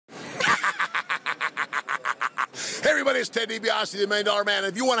everybody, it's Ted DiBiase, the $1 Million Man.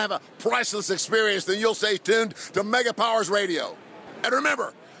 If you want to have a priceless experience, then you'll stay tuned to Mega Powers Radio. And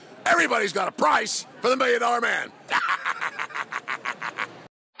remember, everybody's got a price for the $1 Million Man.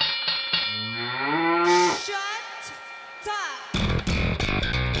 Shut up.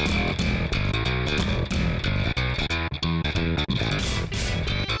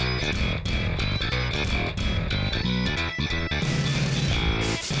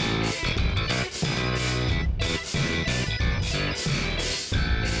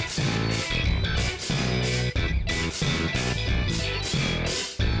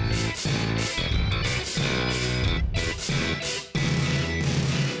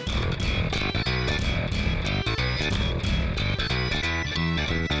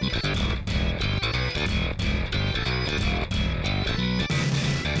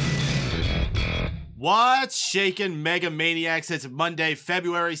 What's shaking, Mega Maniacs? It's Monday,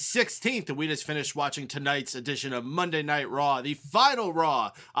 February 16th, and we just finished watching tonight's edition of Monday Night Raw, the final Raw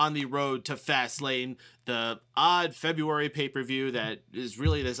on the road to Fastlane, the odd February pay-per-view that is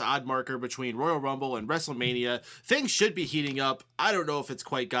really this odd marker between Royal Rumble and WrestleMania. Things should be heating up. I don't know if it's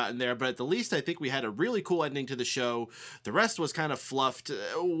quite gotten there, but at the least I think we had a really cool ending to the show. The rest was kind of fluffed.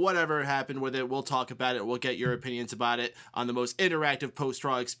 Whatever happened with it, we'll talk about it. We'll get your opinions about it on the most interactive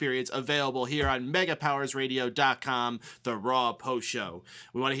post-Raw experience available here on MegaPowersRadio.com, the Raw Post Show.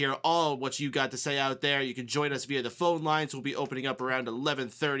 We want to hear all what you got to say out there. You can join us via the phone lines. We'll be opening up around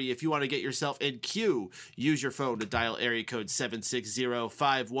 11:30. If you want to get yourself in queue, use your phone to dial area code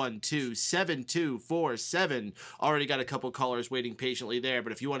 760-512-7247. Already got a couple callers waiting patiently there,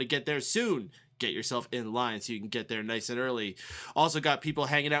 but if you want to get there soon, get yourself in line so you can get there nice and early. Also got people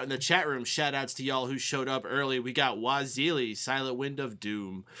hanging out in the chat room. Shout outs to y'all who showed up early. We got Wazili, Silent Wind of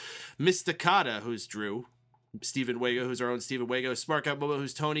Doom, Mysticata, who's Drew, Stephen Wago, who's our own Stephen Wago, Smart Out Momo,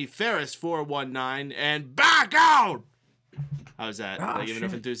 who's Tony, Ferris 419, and back out. How's that? Did I give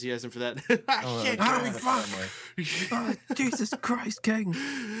enough enthusiasm for that? Jesus Christ, King.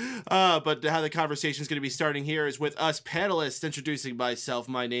 But how the conversation is going to be starting here is with us panelists. Introducing myself,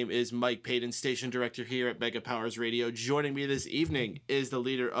 my name is Mike Paden, station director here at Mega Powers Radio. Joining me this evening is the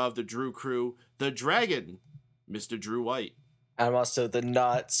leader of the Drew crew, the Dragon, Mr. Drew White. I'm also the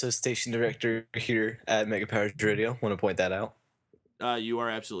not-so-station director here at Mega Powers Radio. Want to point that out. You are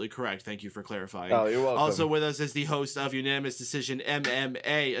absolutely correct. Thank you for clarifying. Oh, you're welcome. Also with us is the host of Unanimous Decision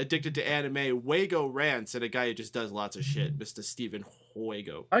MMA, addicted to anime, Wago Rants, and a guy who just does lots of shit, Mr. Stephen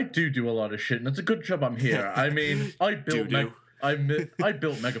Wago. I do a lot of shit, and it's a good job I'm here. I mean, I built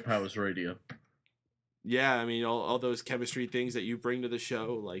Mega Powers Radio. Yeah, I mean, all those chemistry things that you bring to the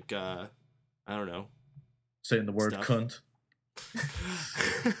show, like, I don't know. Saying the word Stuff. cunt.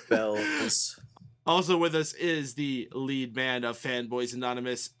 Bells. Also with us is the lead man of Fanboys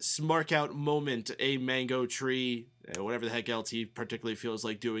Anonymous, Smark Out Moment, a mango tree, whatever the heck else he particularly feels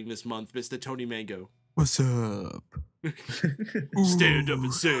like doing this month, Mr. Tony Mango. What's up? Stand up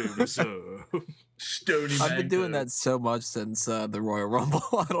and say what's up. Stony I've been Mango. doing that so much since the Royal Rumble.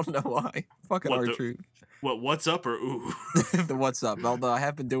 I don't know why. Fucking What the- R-Truth. What's up or ooh? The what's up. Although I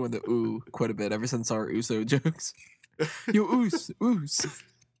have been doing the ooh quite a bit ever since our Uso jokes. You oos.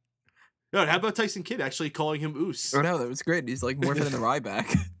 No, how about Tyson Kidd actually calling him Oos? Oh no, that was great. He's like morphing into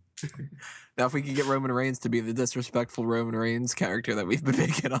Ryback. Now if we could get Roman Reigns to be the disrespectful Roman Reigns character that we've been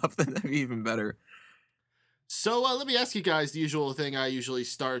picking up, then that'd be even better. So let me ask you guys the usual thing I usually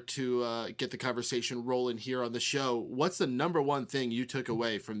start to get the conversation rolling here on the show. What's the number one thing you took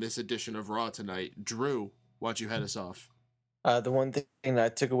away from this edition of Raw tonight? Drew, why don't you head us off? The one thing that I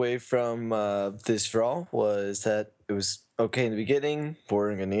took away from this Raw was that it was okay in the beginning,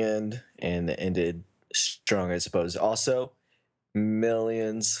 boring in the end, and it ended strong, I suppose. Also,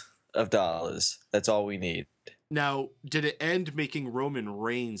 millions of dollars. That's all we need. Now, did it end making Roman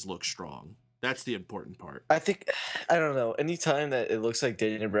Reigns look strong? That's the important part. I don't know. Anytime that it looks like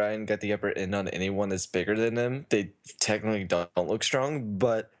Daniel Bryan got the upper end on anyone that's bigger than them, they technically don't look strong,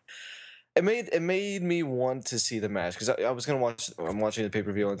 but it made me want to see the match because I'm watching the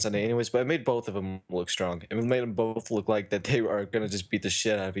pay-per-view on Sunday anyways, but it made both of them look strong. It made them both look like that they are going to just beat the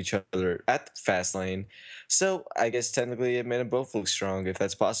shit out of each other at Fastlane. So I guess technically it made them both look strong if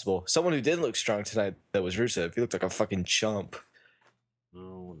that's possible. Someone who did look strong tonight, that was Rusev. He looked like a fucking chump.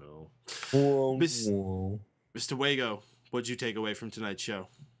 Oh, no. Whoa. Mr. Wago, what'd you take away from tonight's show?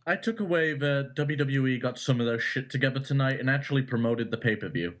 I took away that WWE got some of their shit together tonight and actually promoted the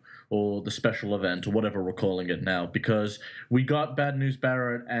pay-per-view or the special event or whatever we're calling it now, because we got Bad News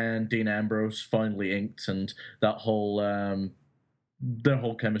Barrett and Dean Ambrose finally inked, and that whole their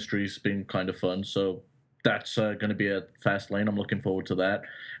whole chemistry's been kind of fun. So that's going to be a Fastlane. I'm looking forward to that.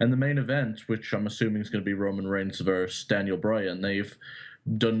 And the main event, which I'm assuming is going to be Roman Reigns versus Daniel Bryan, they've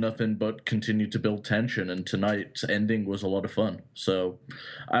done nothing but continue to build tension, and tonight's ending was a lot of fun. So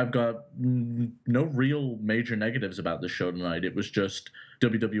I've got no real major negatives about this show tonight. It was just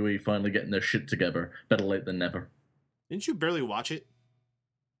WWE finally getting their shit together. Better late than never. Didn't you barely watch it?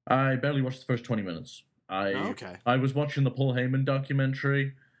 I barely watched the first 20 minutes. Okay. I was watching the Paul Heyman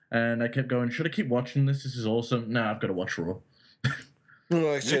documentary, and I kept going, should I keep watching this? This is awesome. Nah, I've got to watch Raw.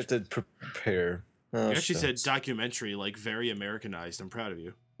 Oh, I actually have to prepare. Oh, You actually said documentary, like very Americanized. I'm proud of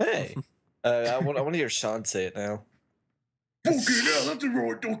you. Hey, I want to hear Sean say it now. Fucking hell, that's a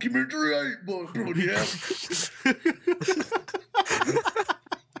Raw documentary, eh? Bloody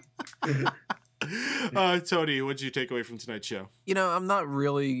hell. Tony, what did you take away from tonight's show? You know, I'm not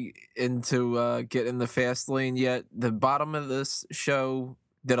really into getting the fast lane yet. The bottom of this show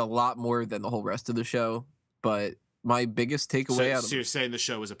did a lot more than the whole rest of the show, but my biggest takeaway out of So you're saying the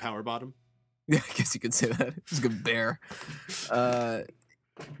show was a power bottom? Yeah, I guess you could say that. It's a good bear.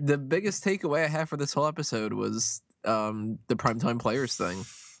 The biggest takeaway I have for this whole episode was the primetime players thing,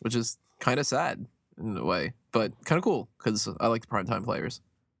 which is kind of sad in a way, but kind of cool because I like the primetime players.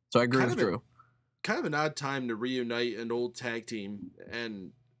 So I agree with Drew. Kind of an odd time to reunite an old tag team,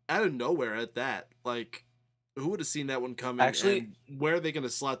 and out of nowhere at that. Like, who would have seen that one coming? Actually, and where are they going to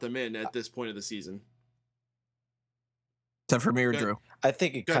slot them in at this point of the season? Except for me or Drew. I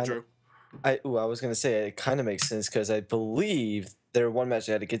think it kind of. I was gonna say it kind of makes sense because I believe their one match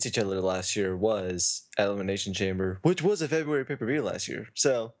they had against each other last year was Elimination Chamber, which was a February pay-per-view last year.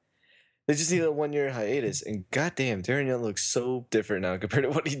 So they just need a 1-year hiatus, and goddamn, Darren Young looks so different now compared to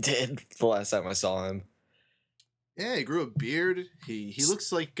what he did the last time I saw him. Yeah, he grew a beard. He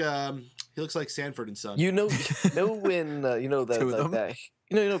looks like Sanford and Son. When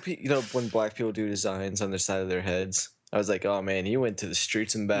when black people do designs on the side of their heads. I was like, oh man, he went to the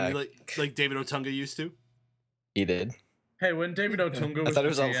streets and back. Like David Otunga used to? He did. Hey, when David Otunga was the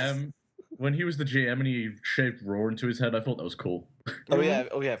GM, when he was the GM and he shaved Raw into his head, I thought that was cool. Oh yeah,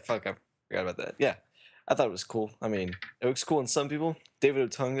 fuck, I forgot about that. Yeah, I thought it was cool. I mean, it looks cool on some people. David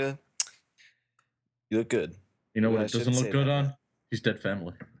Otunga, you look good. You know what it doesn't look good on? He's dead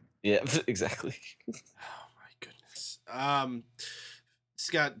family. Yeah, exactly. Oh my goodness.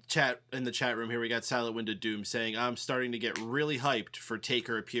 Scott, chat in the chat room here, we got Silent Wind of Doom saying, I'm starting to get really hyped for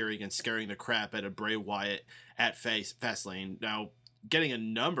Taker appearing and scaring the crap out of Bray Wyatt at Fastlane. Now, getting a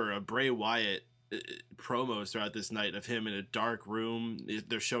number of Bray Wyatt promos throughout this night of him in a dark room.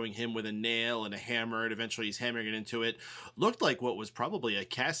 They're showing him with a nail and a hammer, and eventually he's hammering it into it. Looked like what was probably a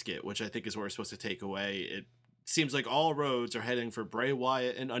casket, which I think is what we're supposed to take away. It seems like all roads are heading for Bray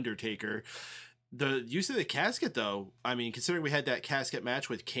Wyatt and Undertaker. The use of the casket, though, I mean, considering we had that casket match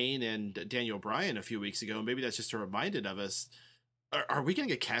with Kane and Daniel Bryan a few weeks ago, maybe that's just a reminder of us. Are we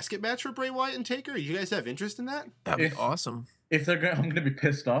getting a casket match for Bray Wyatt and Taker? You guys have interest in that? That'd be awesome. If they're going, I'm going to be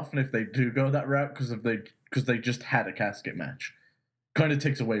pissed off, and if they do go that route because they just had a casket match, kind of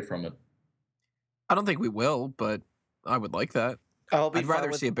takes away from it. I don't think we will, but I would like that. I'd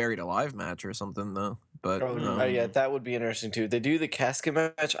rather see a buried alive match or something though. But yeah, that would be interesting too. They do the casket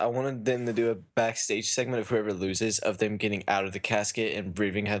match. I wanted them to do a backstage segment of whoever loses of them getting out of the casket and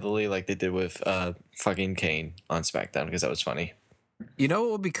breathing heavily, like they did with fucking Kane on SmackDown, because that was funny. You know,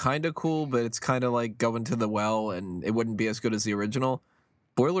 it would be kind of cool, but it's kind of like going to the well, and it wouldn't be as good as the original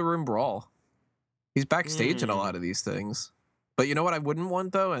Boiler Room Brawl. He's backstage in a lot of these things. But you know what I wouldn't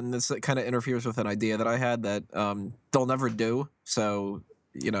want, though? And this kind of interferes with an idea that I had that they'll never do. So,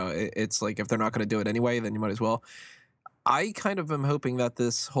 you know, it's like if they're not going to do it anyway, then you might as well. I kind of am hoping that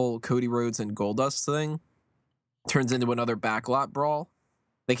this whole Cody Rhodes and Goldust thing turns into another backlot brawl.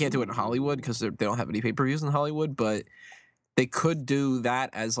 They can't do it in Hollywood because they don't have any pay-per-views in Hollywood, but they could do that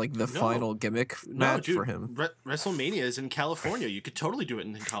as like the final gimmick match for him. WrestleMania is in California. You could totally do it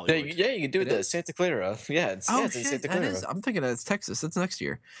in Hollywood. Yeah, you could do it at Santa Clara. Yeah, it's in Santa Clara. I'm thinking it's Texas. It's next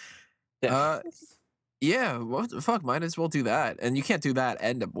year. Yeah. Yeah, well, fuck, might as well do that. And you can't do that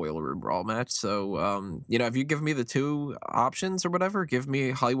and a Boiler Room Brawl match. So, you know, if you give me the two options or whatever, give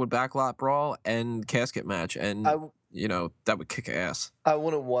me Hollywood Backlot Brawl and Casket match, and you know, that would kick ass. I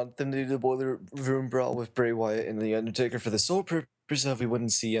wouldn't want them to do the Boiler Room Brawl with Bray Wyatt and The Undertaker for the sole purpose of we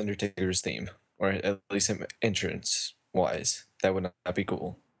wouldn't see Undertaker's theme, or at least him entrance-wise. That would not be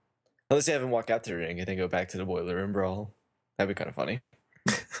cool. Unless they have him walk out to the ring and then go back to the Boiler Room Brawl. That'd be kind of funny.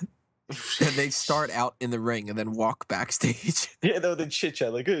 And they start out in the ring and then walk backstage. Yeah, though they chit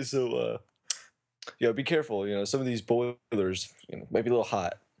chat like, hey, so, be careful. You know, some of these boilers, you know, might be a little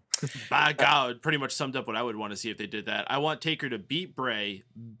hot. By God, pretty much summed up what I would want to see if they did that. I want Taker to beat Bray,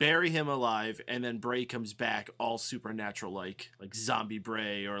 bury him alive, and then Bray comes back all supernatural like zombie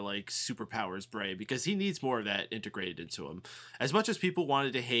Bray or like superpowers Bray, because he needs more of that integrated into him. As much as people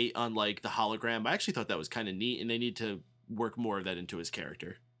wanted to hate on like the hologram, I actually thought that was kind of neat, and they need to work more of that into his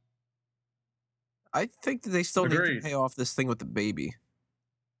character. I think that they still need Agreed. to pay off this thing with the baby.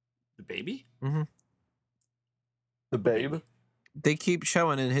 The baby? Mm-hmm. The babe. They keep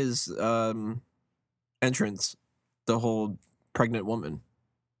showing in his entrance the whole pregnant woman.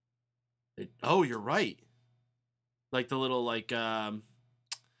 Oh, you're right. Like the little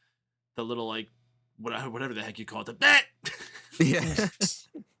whatever the heck you call it, the bet. Yeah.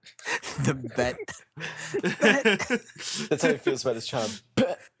 The bet. That's how he feels about his child.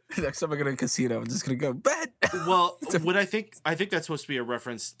 Bet. Next time I go to a casino, I'm just gonna go bet. Well, what I think that's supposed to be a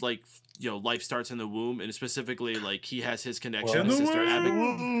reference, like, you know, life starts in the womb, and specifically like he has his connection to Sister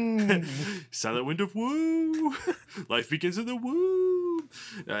Abigail. Silent wind of woo. Life begins in the womb.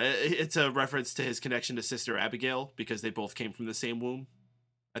 It's a reference to his connection to Sister Abigail because they both came from the same womb.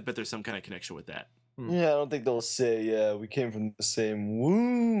 I bet there's some kind of connection with that. Yeah, I don't think they'll say, yeah, we came from the same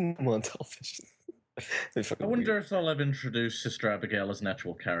womb on television. I wonder if they'll ever introduce Sister Abigail as an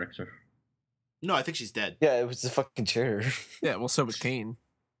actual character. No, I think she's dead. Yeah, it was the fucking chair. Yeah, well, so was Kane.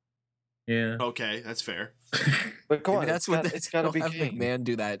 Yeah. Okay, that's fair. But come on, That's it's gotta be have Kane. McMahon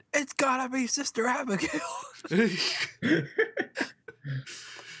do that. It's gotta be Sister Abigail. She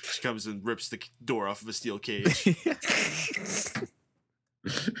comes and rips the door off of a steel cage.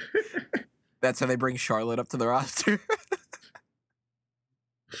 That's how they bring Charlotte up to the roster.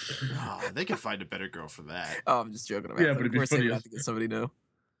 Oh, they could find a better girl for that. Oh, I'm just joking about Yeah, that. but Of it'd be course, they funny would as- have to get somebody new.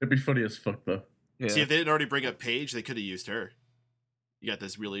 It'd be funny as fuck, though. Yeah. See, if they didn't already bring up Paige, they could have used her. You got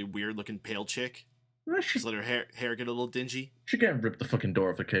this really weird looking pale chick. Just let her hair get a little dingy. She can't rip the fucking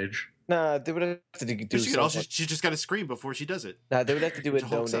door off the cage. Nah, they would have to do She could also, something. she just got to scream before she does it. Nah, they would have to do it To no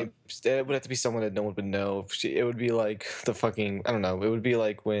Hulk's up. name. It would have to be someone that no one would know. It would be like the fucking, I don't know. It would be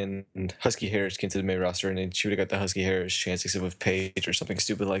like when Husky Harris came to the main roster and then she would have got the Husky Harris chance except with Paige or something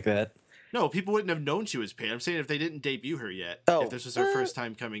stupid like that. No, people wouldn't have known she was Paige. I'm saying if they didn't debut her yet, Oh, if this was her first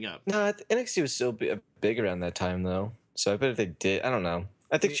time coming up. Nah, NXT was still big around that time though. So I bet if they did, I don't know.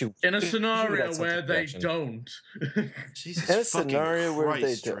 I think she In a she scenario would've got some where they connection. don't. Jesus In a fucking scenario where they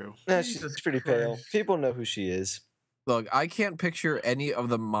Christ, don't. Drew. Nah, Jesus she's pretty pale. Christ. People know who she is. Look, I can't picture any of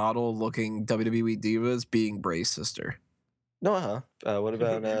the model-looking WWE divas being Bray's sister. No, what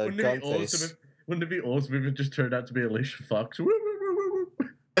about Wouldn't it be awesome Gunface? if, wouldn't it be awesome if it just turned out to be Alicia Fox? Woo, woo, woo, woo,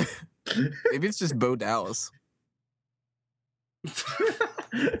 woo. Maybe it's just Bo Dallas.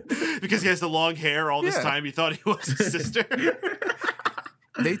 Because he has the long hair all this Yeah. time, he thought he was his sister.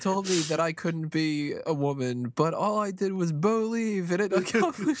 They told me that I couldn't be a woman, but all I did was believe, and it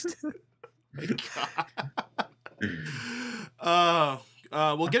accomplished it.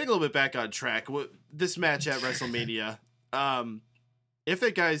 Well, getting a little bit back on track, this match at WrestleMania,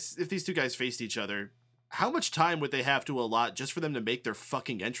 if these two guys faced each other, how much time would they have to allot just for them to make their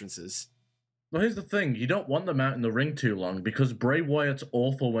fucking entrances? Well, here's the thing. You don't want them out in the ring too long because Bray Wyatt's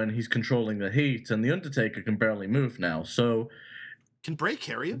awful when he's controlling the heat, and The Undertaker can barely move now, so... Can Bray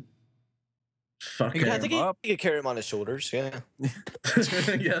carry him? Fuck Yeah, Yeah, I him. think he could carry him on his shoulders. Yeah.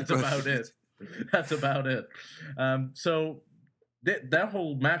 Yeah, that's about it. That's about it. So that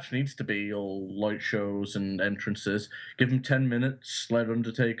whole match needs to be all light shows and entrances. Give him 10 minutes, let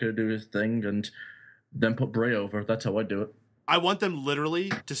Undertaker do his thing, and then put Bray over. That's how I do it. I want them literally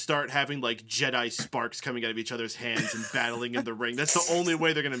to start having like Jedi sparks coming out of each other's hands and battling in the ring. That's the only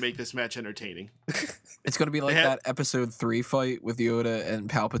way they're going to make this match entertaining. It's gonna be like They had- that episode 3 fight with Yoda and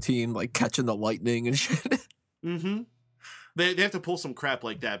Palpatine, like catching the lightning and shit. Mm-hmm. They have to pull some crap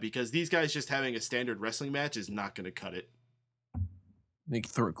like that because these guys just having a standard wrestling match is not going to cut it. You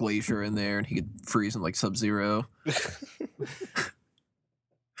could throw a Glacier in there, and he could freeze him like Sub-Zero.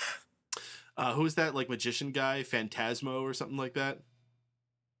 Who's that like magician guy, Phantasmo or something like that?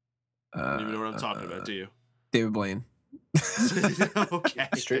 I don't even know what I'm talking about, do you? David Blaine. Okay.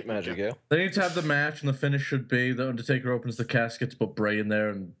 Straight magic, yeah. They need to have the match, and the finish should be the Undertaker opens the caskets, put Bray in there,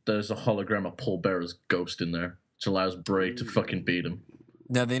 and there's a hologram of Paul Bearer's ghost in there, which allows Bray to fucking beat him.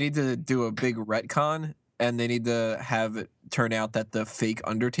 Now they need to do a big retcon, and they need to have it turn out that the fake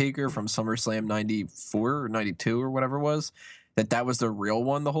Undertaker from SummerSlam 94 or 92 or whatever it was, that was the real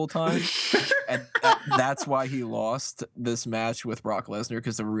one the whole time. And that's why he lost this match with Brock Lesnar,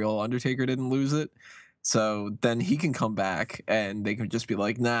 because the real Undertaker didn't lose it. So then he can come back, and they can just be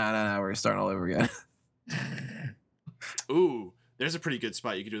like, nah, we're starting all over again. Ooh, There's a pretty good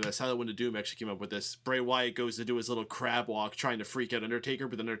spot you could do that. Silent Window Doom actually came up with this. Bray Wyatt goes to do his little crab walk trying to freak out Undertaker,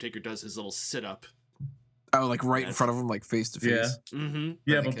 but then Undertaker does his little sit-up. Oh, like right in front of him, like face to face. Yeah. Mm-hmm.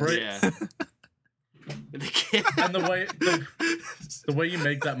 Yeah, but Bray... Yeah. And the way you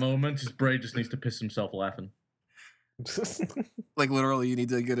make that moment is Bray just needs to piss himself laughing. Like literally, you need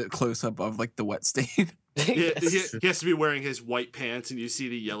to get it close up of like the wet stain. Yeah, he has to be wearing his white pants, and you see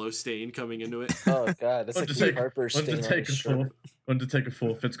the yellow stain coming into it. Oh god, that's like Luke Harper stain on his shirt. Undertaker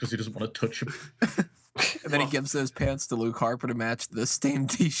forfeits because he doesn't want to touch him. And then he gives those pants to Luke Harper to match the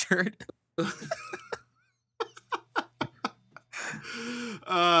stained T-shirt.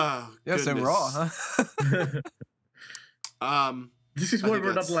 Oh, yeah, so Raw, huh? This is why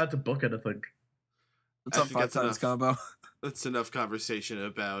we're not allowed to book anything. What's up, 5 times combo? That's enough conversation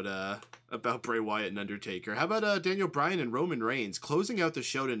about Bray Wyatt and Undertaker. How about Daniel Bryan and Roman Reigns closing out the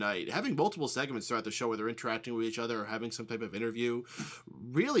show tonight, having multiple segments throughout the show where they're interacting with each other or having some type of interview.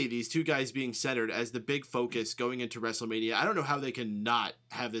 Really, these two guys being centered as the big focus going into WrestleMania. I don't know how they can not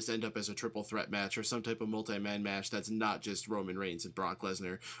have this end up as a triple threat match or some type of multi-man match that's not just Roman Reigns and Brock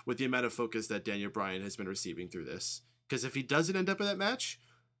Lesnar, with the amount of focus that Daniel Bryan has been receiving through this. Because if he doesn't end up in that match,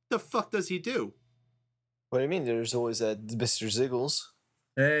 the fuck does he do? What do you mean? There's always that Mr. Ziggles.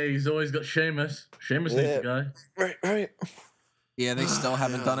 Hey, he's always got Sheamus. Sheamus needs a guy. Right. Yeah, they still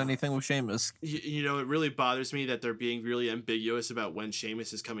haven't done anything with Sheamus. You know, it really bothers me that they're being really ambiguous about when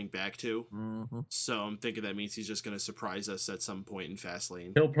Sheamus is coming back to. Mm-hmm. So I'm thinking that means he's just going to surprise us at some point in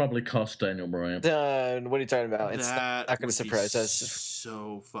Fastlane. He'll probably cost Daniel Bryan. What are you talking about? It's not going to surprise us.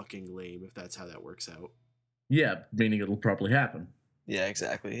 So fucking lame if that's how that works out. Yeah, meaning it'll probably happen. Yeah,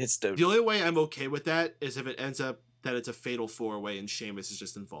 exactly. It's dope. The only way I'm okay with that is if it ends up that it's a fatal 4-way and Sheamus is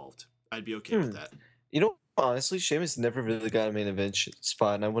just involved. I'd be okay with that. You know, honestly, Sheamus never really got a main event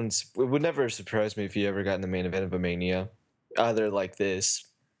spot, and it would never surprise me if he ever got in the main event of a Mania, either like this,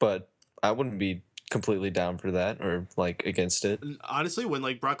 but I wouldn't be completely down for that or like against it. Honestly, when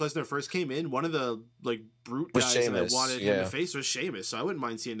like Brock Lesnar first came in, one of the like brute guys that I wanted him to face was Sheamus, so I wouldn't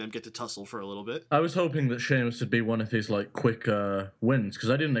mind seeing them get to tussle for a little bit. I was hoping that Sheamus would be one of his like quick wins because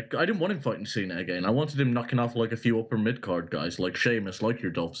I didn't want him fighting Cena again. I wanted him knocking off like a few upper mid card guys like Sheamus, like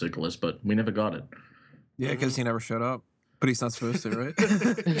your Dolph Ziggler, but we never got it. Yeah, because he never showed up. But he's not supposed to, right?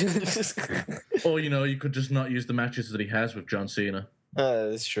 Or you could just not use the matches that he has with John Cena.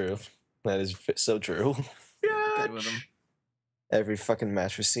 That's true. That is so true. Yeah. Every fucking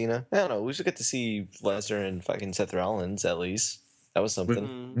match with Cena. I don't know. We should get to see Lesnar and fucking Seth Rollins at least. That was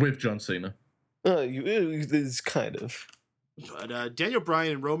something. With John Cena. It's kind of. But Daniel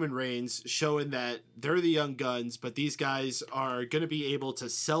Bryan and Roman Reigns showing that they're the young guns, but these guys are going to be able to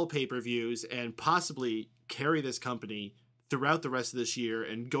sell pay-per-views and possibly carry this company throughout the rest of this year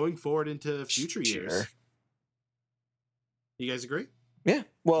and going forward into future years. You guys agree? Yeah.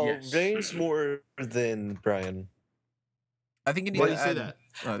 Well, Yes. Reigns more than Bryan. I think you need Why to do you say add- that?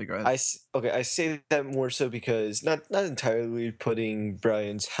 Oh, go ahead. I say that more so because not entirely putting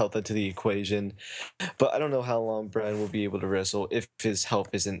Bryan's health into the equation, but I don't know how long Bryan will be able to wrestle if his health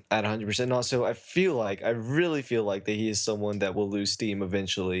isn't at 100%. Also, I really feel like that he is someone that will lose steam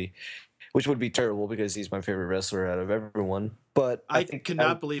eventually, which would be terrible because he's my favorite wrestler out of everyone. But I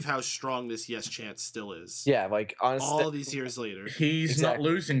cannot believe how strong this yes chance still is. Yeah, like honestly, all these years later. He's not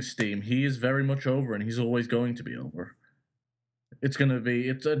losing steam. He is very much over, and he's always going to be over. It's gonna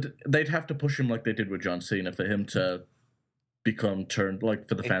be. They'd have to push him like they did with John Cena for him to become turned, like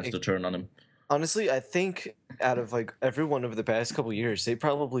for the fans to turn on him. Honestly, I think out of like everyone over the past couple years, they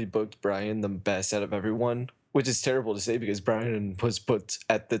probably booked Bryan the best out of everyone, which is terrible to say because Bryan was booked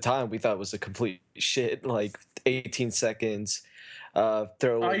at the time we thought was a complete shit, like 18 seconds.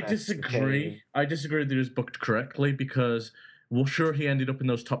 I disagree. I disagree that he was booked correctly because, well, sure he ended up in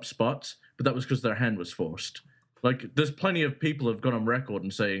those top spots, but that was because their hand was forced. Like, there's plenty of people who have gone on record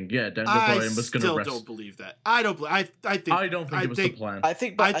and saying, "Yeah, Daniel Bryan was going to wrestle." I still don't believe that. I don't. I think. I don't think it was the plan. I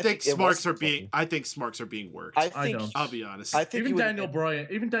think smarks are being. I think smarks are being worked. I don't. I'll be honest. I think even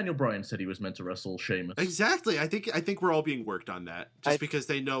Daniel Bryan said he was meant to wrestle Sheamus. Exactly. I think we're all being worked on that just because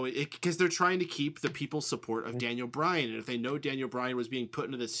they know it. Because they're trying to keep the people's support of Daniel Bryan, and if they know Daniel Bryan was being put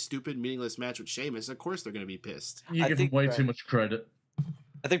into this stupid, meaningless match with Sheamus, of course they're going to be pissed. You give him way too much credit.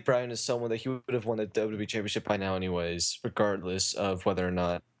 I think Bryan is someone that he would have won the WWE Championship by now, anyways, regardless of whether or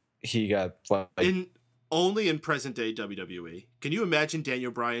not he got only in present day WWE. Can you imagine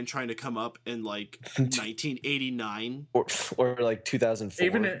Daniel Bryan trying to come up in like 1989 or like 2004?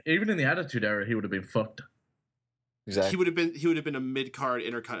 Even in the Attitude Era, he would have been fucked. Exactly. He would have been a mid card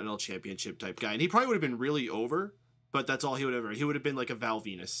Intercontinental Championship type guy, and he probably would have been really over. But that's all he would have been like a Val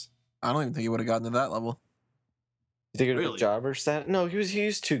Venus. I don't even think he would have gotten to that level. You think it was Really? a jobber stat? No, he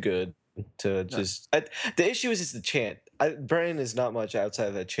was too good to just. The issue is just the chant. Brian is not much outside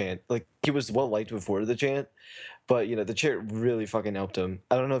of that chant. Like he was well liked before the chant, but the chant really fucking helped him.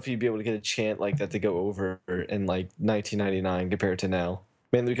 I don't know if you'd be able to get a chant like that to go over in like 1999 compared to now.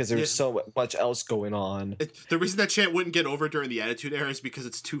 Mainly because there's so much else going on. The reason that chant wouldn't get over during the Attitude Era is because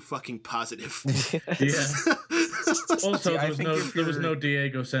it's too fucking positive. Yeah. Also, I think there was no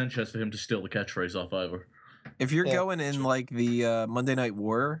Diego Sanchez for him to steal the catchphrase off either. If you're going in like the Monday Night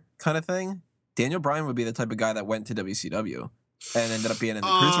War kind of thing, Daniel Bryan would be the type of guy that went to WCW and ended up being in the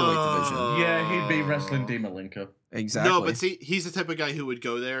cruiserweight division. Yeah, he'd be wrestling Dean Malenko. Exactly. No, but see, he's the type of guy who would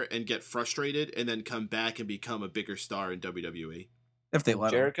go there and get frustrated and then come back and become a bigger star in WWE. If they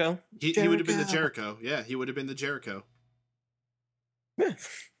let him. Jericho? He would have been the Jericho. Yeah, he would have been the Jericho.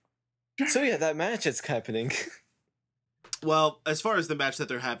 So yeah, that match is happening. Well, as far as the match that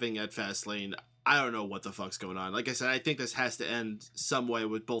they're having at Fastlane, I don't know what the fuck's going on. Like I said, I think this has to end some way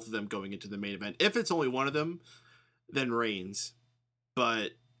with both of them going into the main event. If it's only one of them, then Reigns.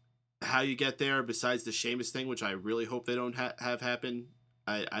 But how you get there, besides the Sheamus thing, which I really hope they don't have happen,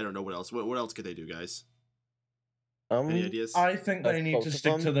 I don't know what else. What else could they do, guys? Any ideas? I think they need to both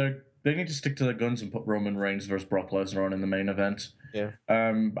stick of to their guns and put Roman Reigns versus Brock Lesnar on in the main event. Yeah.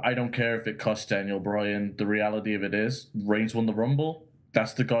 I don't care if it costs Daniel Bryan. The reality of it is, Reigns won the Rumble.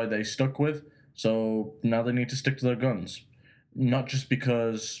 That's the guy they stuck with. So now they need to stick to their guns, not just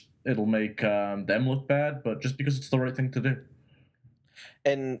because it'll make them look bad, but just because it's the right thing to do.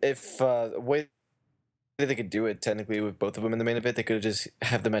 And if the way they could do it technically with both of them in the main event, they could just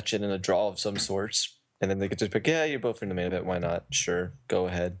have the match in a draw of some sorts, and then they could just pick, yeah, you're both in the main event, why not? Sure, go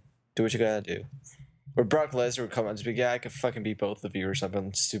ahead, do what you gotta do. Or Brock Lesnar would come out and just be, yeah, I could fucking beat both of you or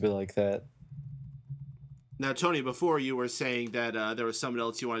something stupid like that. Now, Tony, before you were saying that there was someone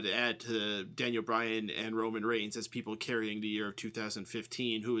else you wanted to add to Daniel Bryan and Roman Reigns as people carrying the year of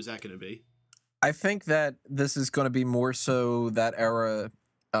 2015. Who is that going to be? I think that this is going to be more so that era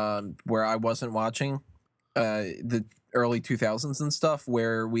where I wasn't watching the early 2000s and stuff,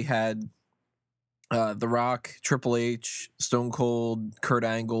 where we had The Rock, Triple H, Stone Cold, Kurt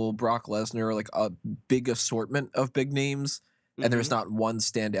Angle, Brock Lesnar, like a big assortment of big names, and there's not one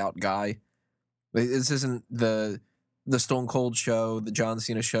standout guy. This isn't the Stone Cold show, the John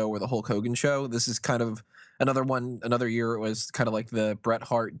Cena show, or the Hulk Hogan show. This is kind of another year. It was kind of like the Bret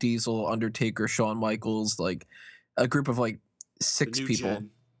Hart, Diesel, Undertaker, Shawn Michaels, like a group of like 6 people.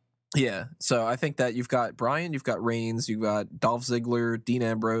 Gen. Yeah. So I think that you've got Bryan, you've got Reigns, you've got Dolph Ziggler, Dean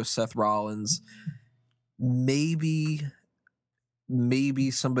Ambrose, Seth Rollins, maybe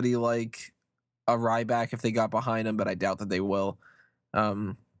somebody like a Ryback if they got behind him, but I doubt that they will.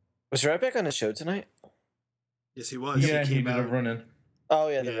 Was Ryback on the show tonight? Yes, he was. Yeah, he he came did a out. run-in. Oh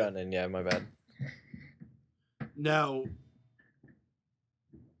yeah, the run-in. Yeah, my bad. Now,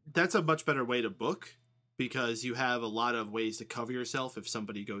 that's a much better way to book because you have a lot of ways to cover yourself if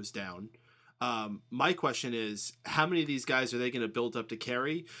somebody goes down. My question is, how many of these guys are they going to build up to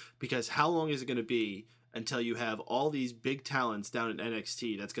carry? Because how long is it going to be until you have all these big talents down in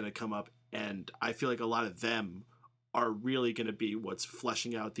NXT that's going to come up? And I feel like a lot of them are really going to be what's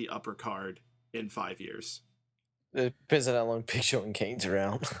fleshing out the upper card in 5 years. It depends on how long Big Show and Kane's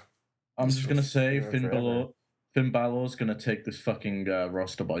around. I'm just gonna say Forever. Finn Balor's gonna take this fucking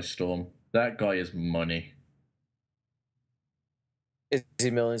roster by storm. That guy is money. Is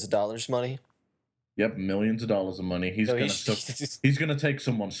he millions of dollars money? Yep, millions of dollars of money. He's No, gonna he's- he's gonna take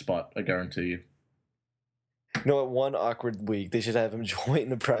someone's spot. I guarantee you. You know what? One awkward week, they should have him join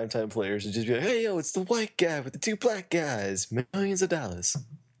the primetime players and just be like, hey, yo, it's the white guy with the 2 black guys. Millions of dollars.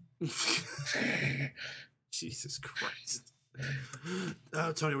 Jesus Christ.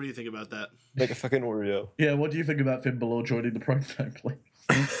 Tony, what do you think about that? Like a fucking Oreo. Yeah, what do you think about Finn Balor joining the primetime play?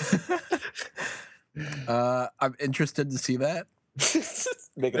 I'm interested to see that.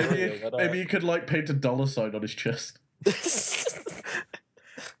 Make an Maybe Oreo. maybe you could like paint a dollar sign on his chest.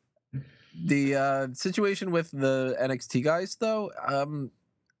 The situation with the NXT guys, though,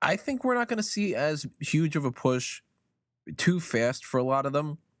 I think we're not going to see as huge of a push too fast for a lot of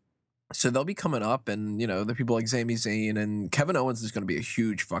them. So they'll be coming up, and the people like Sami Zayn and Kevin Owens is going to be a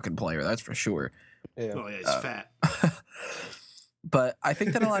huge fucking player, that's for sure. Yeah. Oh, yeah, he's fat. But I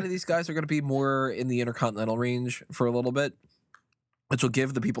think that a lot of these guys are going to be more in the Intercontinental range for a little bit, which will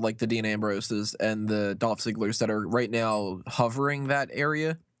give the people like the Dean Ambroses and the Dolph Zigglers that are right now hovering that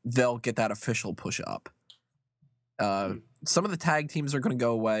area, they'll get that official push up. Some of the tag teams are going to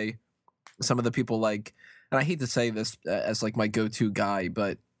go away. Some of the people like, and I hate to say this as like my go-to guy,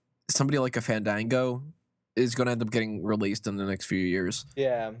 but somebody like a Fandango is going to end up getting released in the next few years.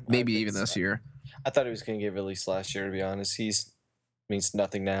 Yeah. Maybe even this year. I thought he was going to get released last year, to be honest. He's means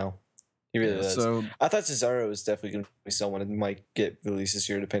nothing now. He really does. So I thought Cesaro was definitely going to be someone that might get released this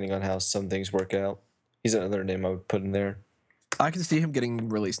year, depending on how some things work out. He's another name I would put in there. I can see him getting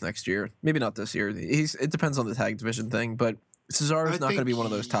released next year. Maybe not this year. It depends on the tag division thing, but Cesaro's not going to be one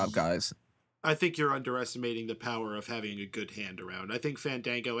of those top guys. I think you're underestimating the power of having a good hand around. I think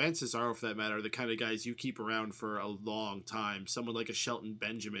Fandango and Cesaro, for that matter, are the kind of guys you keep around for a long time. Someone like a Shelton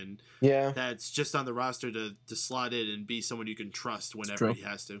Benjamin, that's just on the roster to slot in and be someone you can trust whenever he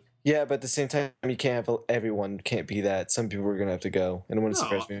has to. Yeah, but at the same time, you can't have everyone can't be that. Some people are gonna have to go, and it wouldn't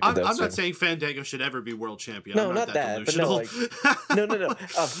surprise me. I'm not saying Fandango should ever be world champion. No, I'm not that. But no, no.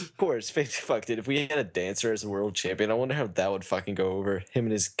 Of course, fuck it. If we had a dancer as a world champion, I wonder how that would fucking go over. Him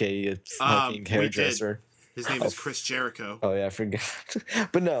and his gay fucking hairdresser. His name is Chris Jericho. Oh yeah, I forgot.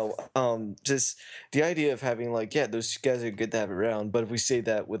 But no, just the idea of having like, yeah, those guys are good to have around. But if we say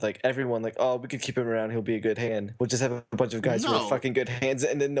that with like everyone, like, oh, we could keep him around, he'll be a good hand. We'll just have a bunch of guys who are fucking good hands,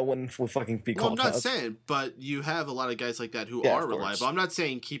 and then no one will fucking be called out. I'm not saying, but you have a lot of guys like that who are reliable. I'm not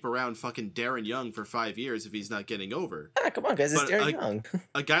saying keep around fucking Darren Young for 5 years if he's not getting over. Ah, come on, guys, it's Darren Young.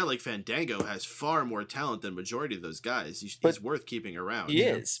 A guy like Fandango has far more talent than majority of those guys. He's worth keeping around. He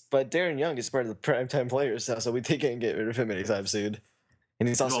is, but Darren Young is part of the primetime players now, so we can't get rid of him anytime soon. And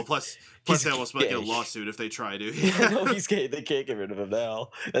he's also plus they almost might get a lawsuit if they try to. Yeah, no, he's gay. They can't get rid of him now.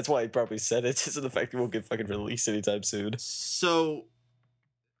 That's why he probably said it. Just the fact he won't get fucking released anytime soon. So,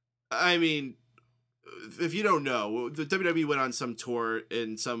 I mean, if you don't know, the WWE went on some tour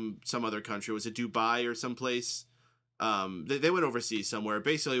in some other country. Was it Dubai or someplace? They went overseas somewhere,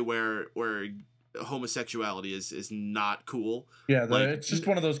 basically where homosexuality is not cool. Yeah, it's just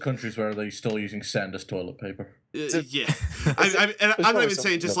one of those countries where they're still using sand as toilet paper. Yeah, I'm not even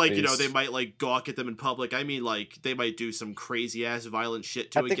saying just like, they might like gawk at them in public. I mean, like they might do some crazy ass violent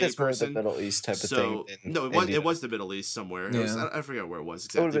shit to a gay person. The Middle East type of thing. No, it was the Middle East somewhere. Yeah. I forget where it was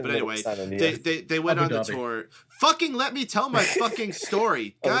exactly. But anyway, they went on the tour. Fucking let me tell my fucking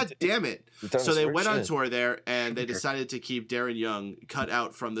story. God damn it. So they went on tour there, and they decided to keep Darren Young cut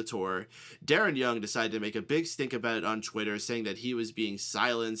out from the tour. Darren Young decided to make a big stink about it on Twitter, saying that he was being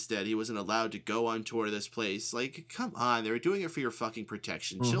silenced, that he wasn't allowed to go on tour to this place. Like, come on, they were doing it for your fucking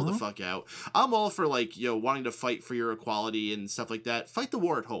protection. Chill the fuck out. I'm all for like, wanting to fight for your equality and stuff like that. Fight the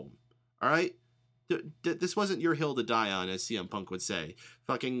war at home. All right? This wasn't your hill to die on, as CM Punk would say.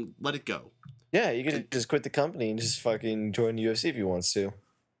 Fucking let it go. Yeah, you could just quit the company and just fucking join the UFC if you want to.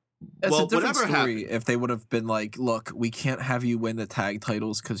 It's a different story if they would have been like, look, we can't have you win the tag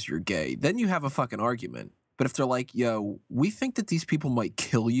titles because you're gay. Then you have a fucking argument. But if they're like, yo, we think that these people might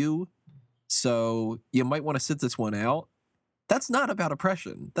kill you, so you might want to sit this one out, that's not about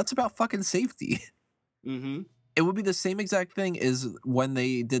oppression. That's about fucking safety. Mm-hmm. It would be the same exact thing as when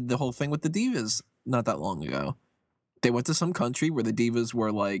they did the whole thing with the Divas not that long ago. They went to some country where the Divas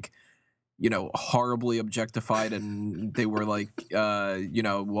were like, horribly objectified, and they were like,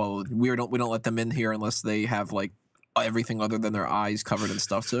 well, we don't let them in here unless they have like everything other than their eyes covered and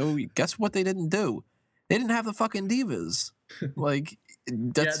stuff. So guess what they didn't do? They didn't have the fucking Divas. Like,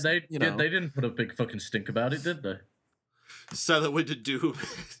 that's, they didn't put a big fucking stink about it, did they? Silent Wind to do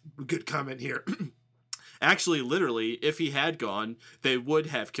good comment here. Actually, literally, if he had gone, they would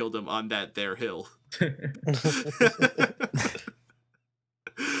have killed him on that there hill.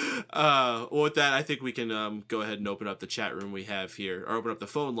 Well, with that, I think we can go ahead and open up the chat room we have here, or open up the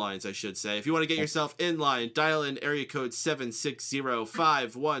phone lines, I should say. If you want to get yourself in line, dial in area code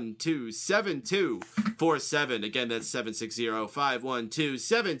 760-512-7247. Again, that's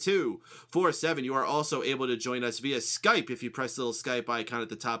 760-512-7247. You are also able to join us via Skype if you press the little Skype icon at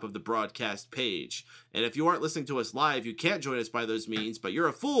the top of the broadcast page. And if you aren't listening to us live, you can't join us by those means, but you're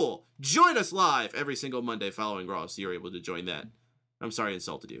a fool. Join us live every single Monday following Raw, so you're able to join that. I'm sorry I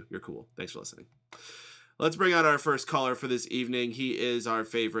insulted you. You're cool. Thanks for listening. Let's bring out our first caller for this evening. He is our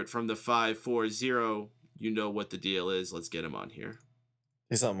favorite from the 540. You know what the deal is. Let's get him on here.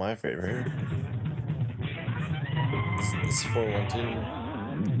 He's not my favorite. It's 412.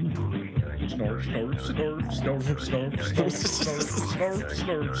 Snarf, snarf, snarf, snarf, snarf, snarf,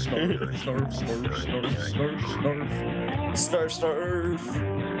 snarf, snarf, snarf, snarf, snarf, snarf, snarf, snarf,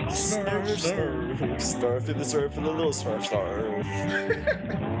 snarf, snarf, snarf in the surf and the little snarf, snarf.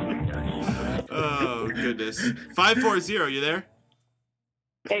 Oh, goodness. 540, you there?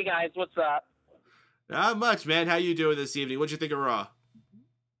 Hey, guys, what's up? Not much, man. How you doing this evening? What'd you think of Raw?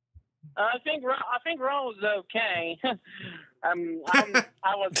 I think Raw was okay. I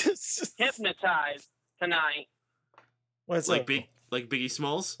was hypnotized tonight. What's like Biggie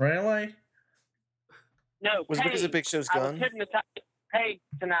Smalls? Really? No, was it because of Big Show's gun? I was hypnotized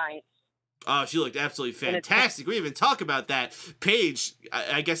tonight. Oh, she looked absolutely fantastic. We even talk about that. Paige,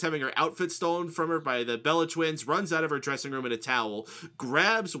 I guess having her outfit stolen from her by the Bella twins, runs out of her dressing room in a towel,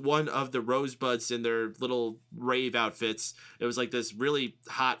 grabs one of the rosebuds in their little rave outfits. It was like this really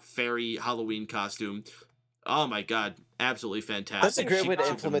hot fairy Halloween costume. Oh my god, absolutely fantastic. That's a great She way to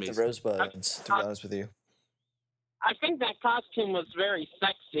looked implement the amazing. rosebuds, to be honest with you. I think that costume was very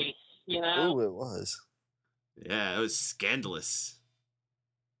sexy, you know? Ooh, it was. Yeah, it was scandalous.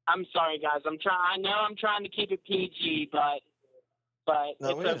 I'm sorry, guys. I know I'm trying to keep it PG, but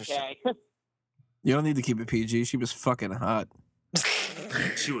No, we it's okay. You don't need to keep it PG. She was fucking hot.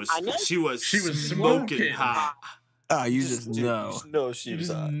 She was I know. she was She was smoking smoking. hot. Ah, you just know. No, she was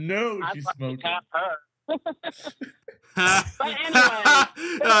hot. No, I'd she's like to smoking. tap her. But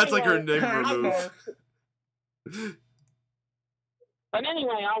anyway- That's like her name Half remove. off. But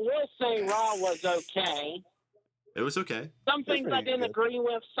anyway, I will say Raw was okay. It was okay. Some things I pretty didn't good. agree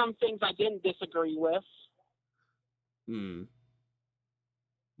with, some things I didn't disagree with. Hmm.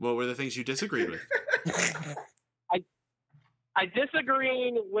 What were the things you disagreed with? I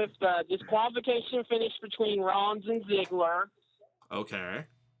disagreed with the disqualification finish between Rollins and Ziggler. Okay.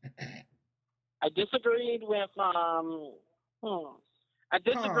 I disagreed with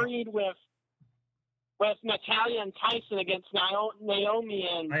with Natalia and Tyson against Naomi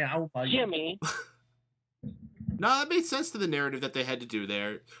and Jimmy. No, that made sense to the narrative that they had to do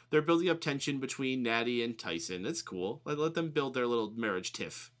there. They're building up tension between Natty and Tyson. That's cool. Let them build their little marriage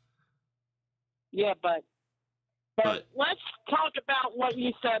tiff. Yeah, but let's talk about what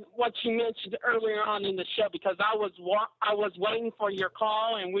you said, what you mentioned earlier on in the show, because I was waiting for your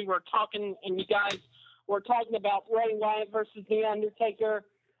call, and we were talking, and you guys were talking about Bray Wyatt versus The Undertaker.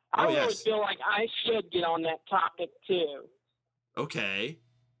 I really feel like I should get on that topic too. Okay.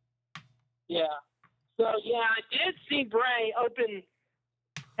 Yeah. So yeah, I did see Bray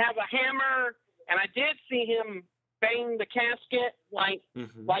have a hammer, and I did see him bang the casket like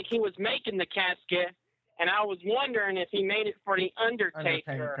he was making the casket, and I was wondering if he made it for The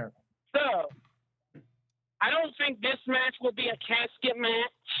Undertaker. So I don't think this match will be a casket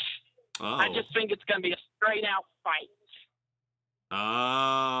match. Oh. I just think it's going to be a straight out fight.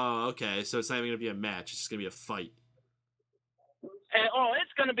 Oh, okay. So it's not even going to be a match. It's just going to be a fight. And,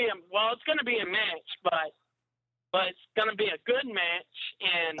 it's going to be a match, but it's going to be a good match.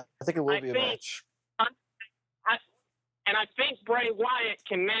 And I think it will be a match. And I think Bray Wyatt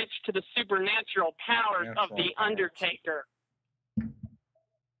can match to the supernatural powers of The Undertaker.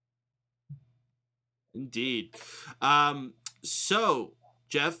 Indeed. So,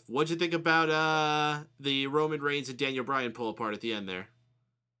 Jeff, what'd you think about the Roman Reigns and Daniel Bryan pull apart at the end there?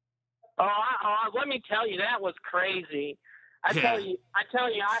 Let me tell you, that was crazy. I tell you,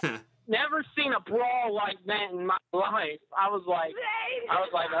 I never seen a brawl like that in my life. I was like,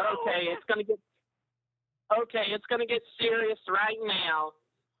 okay, it's gonna get serious right now.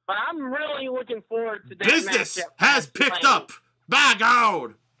 But I'm really looking forward to that. Business matchup. has picked up. By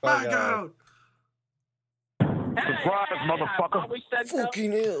God. By God. Surprise, motherfucker!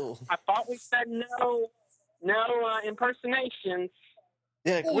 Fucking ill. I thought we said no impersonations.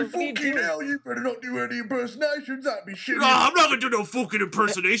 Yeah, oh, fucking hell, you better not do any impersonations. That'd be shitty. No, I'm not gonna do no fucking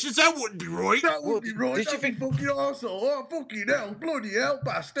impersonations. That wouldn't be right. That would be right. Did you That'd be fucking arsehole. Oh, fucking hell. Bloody hell,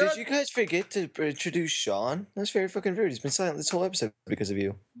 bastard. Did you guys forget to introduce Sean? That's very fucking rude. He's been silent this whole episode because of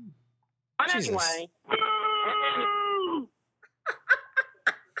you. But Jesus.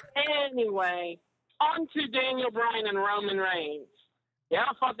 Anyway, on to Daniel Bryan and Roman Reigns. Yeah,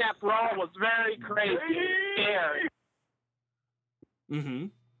 I thought that brawl was very crazy, scary. Mm-hmm.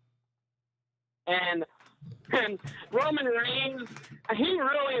 And Roman Reigns, he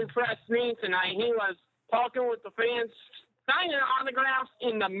really impressed me tonight. He was talking with the fans, signing autographs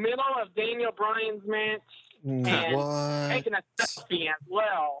in the middle of Daniel Bryan's match, and What? taking a selfie as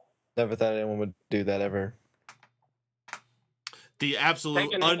well. Never thought anyone would do that ever. The absolute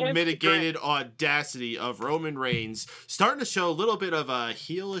Taking an unmitigated audacity of Roman Reigns, starting to show a little bit of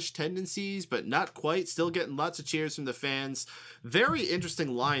heelish tendencies, but not quite. Still getting lots of cheers from the fans. Very interesting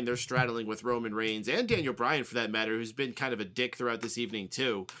line they're straddling with Roman Reigns and Daniel Bryan, for that matter, who's been kind of a dick throughout this evening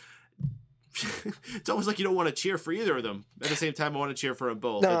too. It's almost like you don't want to cheer for either of them. At the same time, I want to cheer for them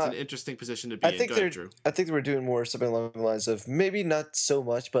both. No, it's an interesting position to be in. think Go ahead, Drew. I think we're doing more something along the lines of maybe not so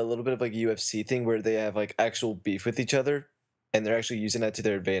much, but a little bit of like a UFC thing where they have like actual beef with each other. And they're actually using that to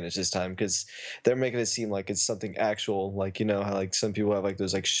their advantage this time because they're making it seem like it's something actual. Like, you know, how like some people have like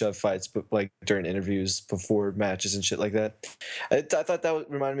those like shove fights, but like during interviews before matches and shit like that. I thought that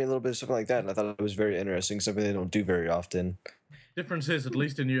reminded me a little bit of something like that. And I thought it was very interesting, something they don't do very often. Difference is, at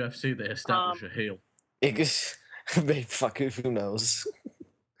least in UFC, they establish a heel. Maybe fuck who knows.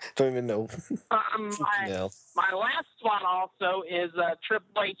 Don't even know. My last one also is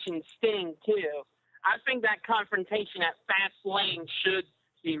Triple H and Sting too. I think that confrontation at Fastlane should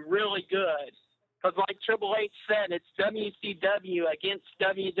be really good. Because like Triple H said, it's WCW against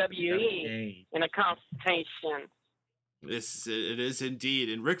WWE in a confrontation. It is indeed.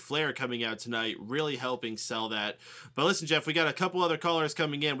 And Ric Flair coming out tonight, really helping sell that. But listen, Jeff, we got a couple other callers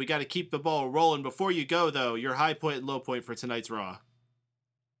coming in. We got to keep the ball rolling. Before you go, though, your high point and low point for tonight's Raw.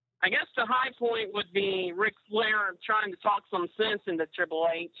 I guess the high point would be Ric Flair trying to talk some sense into Triple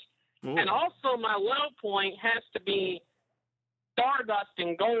H. Ooh. And also my low point has to be Stardust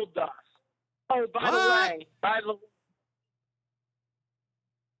and Goldust. Oh, by the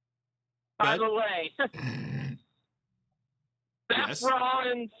way, Seth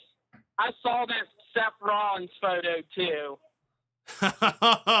Rollins, I saw that Seth Rollins photo too.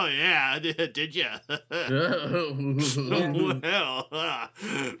 Oh, yeah, did you? Well,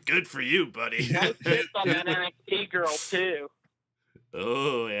 good for you, buddy. That kissed on that NXT girl too.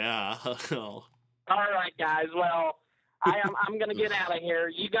 Oh, yeah. All right, guys. Well, I'm going to get out of here.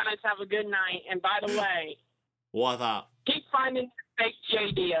 You guys have a good night. And by the way, what's up? Keep finding fake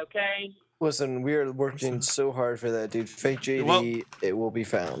JD, okay? Listen, we are working so hard for that, dude. Fake JD, it will be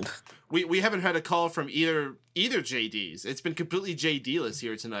found. We haven't had a call from either JDs. It's been completely JD-less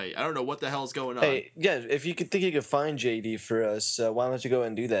here tonight. I don't know what the hell's going on. Hey, yeah, if you think you could find JD for us, why don't you go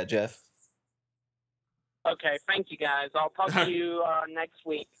and do that, Jeff? Okay, thank you, guys. I'll talk to you next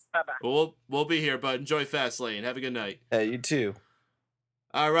week. Bye-bye. We'll be here, bud. Enjoy Fastlane. Have a good night. Hey, you too.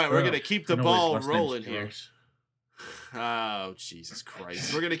 All right, we're going to keep the ball rolling here. Oh, Jesus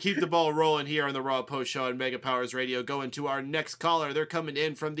Christ. We're going to keep the ball rolling here on the Raw Post Show on Mega Powers Radio. Going to our next caller. They're coming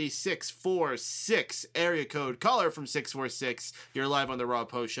in from the 646 area code. Caller from 646. You're live on the Raw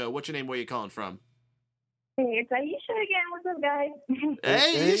Post Show. What's your name? Where are you calling from? Hey, it's Aisha again. What's up, guys?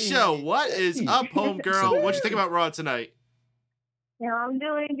 Hey, Aisha. What is up, homegirl? What'd you think about Raw tonight? Yeah, I'm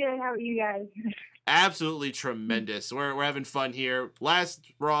doing good. How are you guys? Absolutely tremendous. We're having fun here.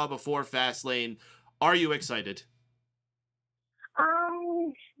 Last Raw before Fastlane. Are you excited?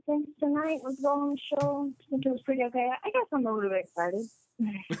 Since tonight was on the show, I think it was pretty okay. I guess I'm a little bit excited.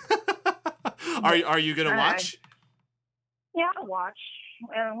 Are you gonna watch? Yeah, I'll watch.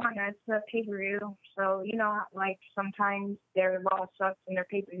 Why not? It's a pay-per-view, so you know, like sometimes their Raw sucks and their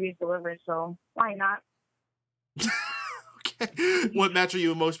pay-per-views deliver. So why not? Okay. What match are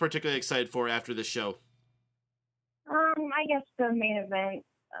you most particularly excited for after the show? I guess the main event.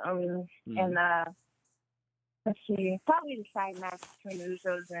 And let's see, probably the side match between the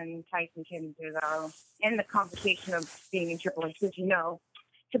Usos and Tyson Kidd, and the complication of being in Triple H, because you know,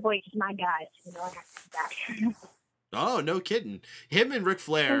 Triple H is my guy, so you know I have to be back. Oh, no kidding. Him and Ric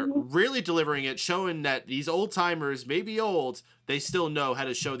Flair really delivering it, showing that these old-timers may be old, they still know how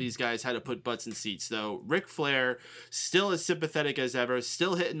to show these guys how to put butts in seats, though. Ric Flair, still as sympathetic as ever,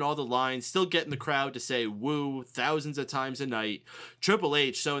 still hitting all the lines, still getting the crowd to say woo thousands of times a night. Triple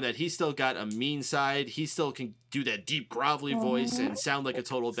H showing that he still got a mean side. He still can do that deep, grovelly voice and sound like a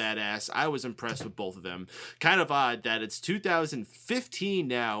total badass. I was impressed with both of them. Kind of odd that it's 2015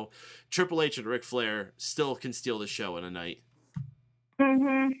 now. Triple H and Ric Flair still can steal the show in a night.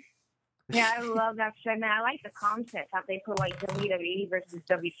 Yeah, I love that segment. I like the concept, how they put like WWE versus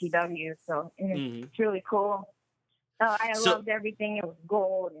WCW. So it's really cool. I loved everything. It was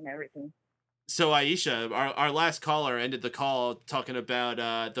gold and everything. So Aisha, our last caller ended the call talking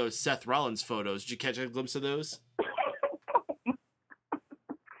about those Seth Rollins photos. Did you catch a glimpse of those?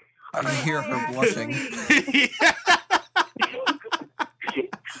 I hear her blushing.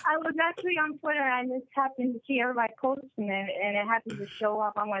 I was actually on Twitter and I just happened to see everybody posting it, and it happened to show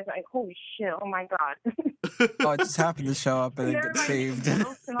up. I was like, holy shit, oh my God. Oh, it just happened to show up and then get saved.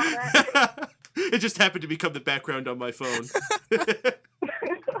 It just happened to become the background on my phone.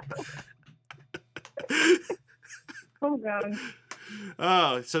 Oh, God.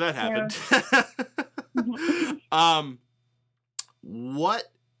 Oh, so that happened.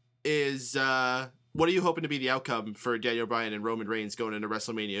 What are you hoping to be the outcome for Daniel Bryan and Roman Reigns going into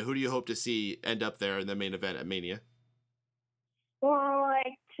WrestleMania? Who do you hope to see end up there in the main event at Mania? Well,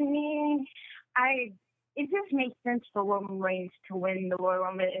 like, to me, it just makes sense for Roman Reigns to win the Royal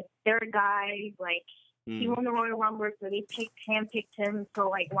Rumble. If they're a guy, like, he won the Royal Rumble, so they handpicked him, so,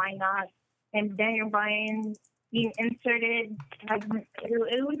 like, why not? And Daniel Bryan being inserted, like,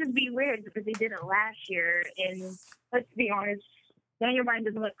 it would just be weird because they did it last year, and let's be honest, Daniel Bryan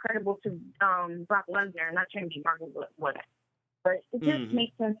doesn't look credible to Brock Lesnar. I'm not trying to be Mark, whatever. But it just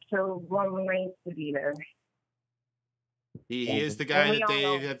makes sense for Roman Reigns to be there. He is the guy that they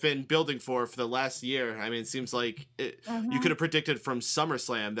have been building for the last year. I mean, it seems like you could have predicted from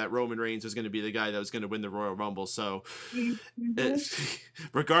SummerSlam that Roman Reigns was going to be the guy that was going to win the Royal Rumble. So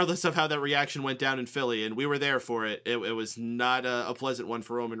regardless of how that reaction went down in Philly, and we were there for it, it was not a pleasant one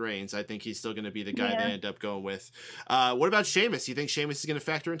for Roman Reigns. I think he's still going to be the guy they end up going with. What about Sheamus? You think Sheamus is going to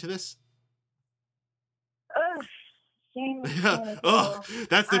factor into this? Sheamus. Oh,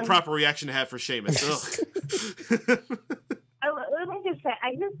 that's the proper reaction to have for Sheamus. Let me just say,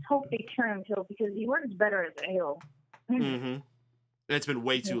 I just hope they turn him heel because he works better as a heel. And it's been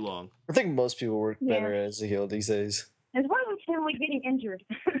way too long. I think most people work better as a heel these days. As well as him getting injured.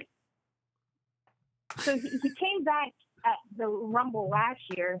 So he came back at the Rumble last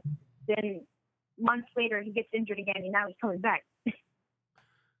year. Then months later, he gets injured again, and now he's coming back.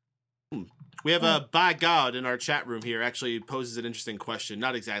 We have a By God in our chat room here actually poses an interesting question.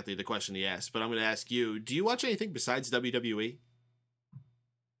 Not exactly the question he asked, but I'm going to ask you. Do you watch anything besides WWE?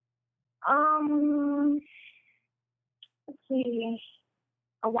 Let's see.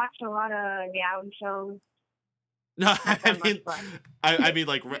 I watch a lot of reality shows. No,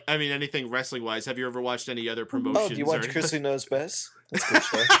 I mean anything wrestling wise. Have you ever watched any other promotions? Oh, do you watch Chrisley Knows Best? That's a good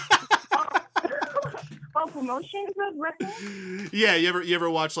show. Promotions of wrestling? Yeah, you ever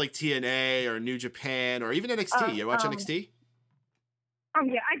watch like TNA or New Japan or even NXT? You watch NXT?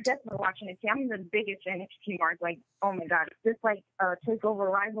 Yeah, I definitely watch NXT. I'm the biggest NXT mark. Like, oh my god, it's just like Takeover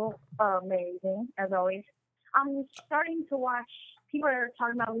Rival, amazing as always. I'm starting to watch. People are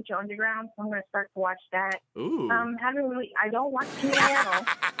talking about Lucha Underground, so I'm going to start to watch that. Ooh. I don't watch TNA at all.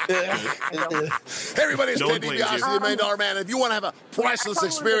 Everybody's Ted DiBiase, the $1 Million Man. If you want to have a priceless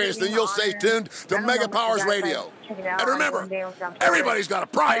experience, then you'll stay tuned to Mega Powers Radio. And remember, everybody's got a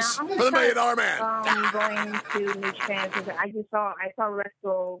price for the $1 Million Man. I'm going to New Japan because I saw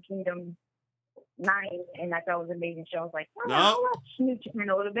Wrestle Kingdom 9, and I thought it was an amazing show. I was like, I'll watch New Japan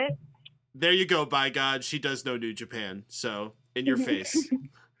a little bit. There you go, by God. She does know New Japan, so in your face.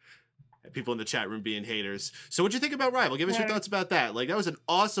 People in the chat room being haters. So what'd you think about Rival? Give us your thoughts about that. Like, that was an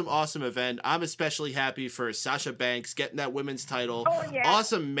awesome, awesome event. I'm especially happy for Sasha Banks getting that women's title. Oh, yeah.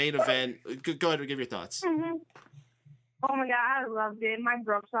 Awesome main event. Go ahead and give your thoughts. Mm-hmm. Oh, my God. I loved it. My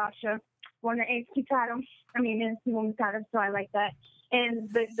girl Sasha won the NXT title. I mean, NXT women's title, so I like that. And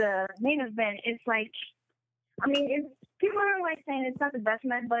the main event, it's like, I mean, people are like saying it's not the best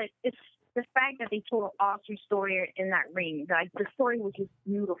match, but it's the fact that they told an awesome story in that ring. Like, the story was just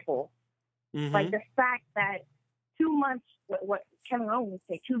beautiful. Mm-hmm. Like, the fact that 2 months, what Kevin Owens would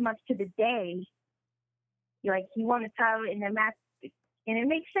say, 2 months to the day, like, he won the title in the match, and it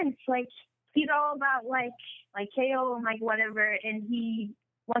makes sense. Like, he's all about, like KO and, like, whatever, and he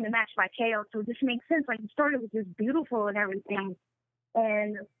won the match by KO, so it just makes sense. Like, the story was just beautiful and everything.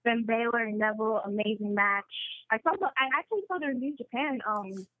 And Finn Balor and Neville, amazing match. I actually saw their New Japan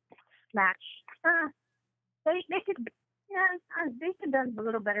match. They could have done a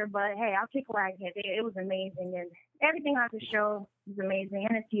little better, but hey, I'll take what I get. It was amazing, and everything on the show was amazing.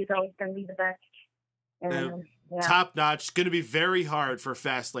 NXT is always going to be the best. And, top notch. Going to be very hard for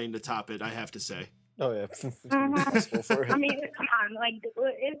Fastlane to top it, I have to say. Oh yeah. I mean, come on, like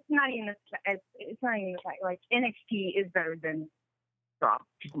it's not even like NXT is better than Raw.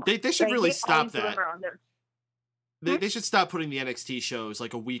 They should really stop that. They should stop putting the NXT shows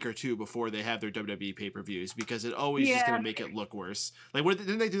like a week or two before they have their WWE pay-per-views because it always is going to make it look worse. Like,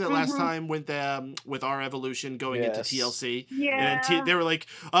 didn't they do that last time with our Evolution going into TLC? Yeah. And they were like,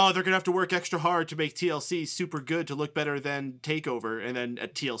 oh, they're going to have to work extra hard to make TLC super good to look better than TakeOver. And then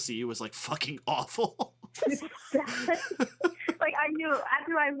at TLC, it was like fucking awful. Like, I knew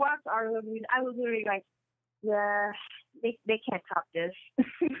after I watched our Evolution, I was literally like, yeah, they can't top this.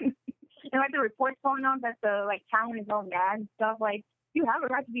 And like the reports going on that the like talent is all mad and stuff, like you have a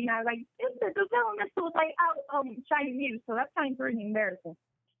right to be mad. Like the talent is still like out shining you, so that's kind of pretty embarrassing.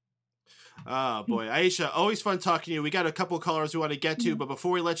 Oh boy, Aisha, always fun talking to you. We got a couple of callers we want to get to, but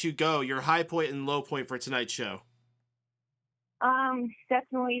before we let you go, your high point and low point for tonight's show.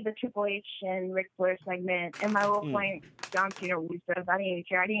 Definitely the Triple H and Ric Flair segment, and my low point, John Cena Rusev. I didn't even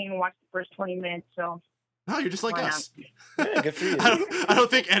care. I didn't even watch the first 20 minutes, so. No, you're just like us. Yeah, good for you. I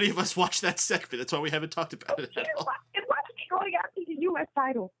don't think any of us watched that segment. That's why we haven't talked about it at all. It's going after the U.S.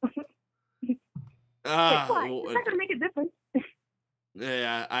 title. It's not going to make a difference.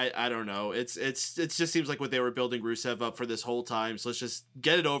 Yeah, I don't know. It just seems like what they were building Rusev up for this whole time. So let's just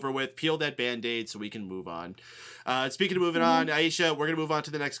get it over with, peel that Band-Aid so we can move on. Speaking of moving on, Aisha, we're going to move on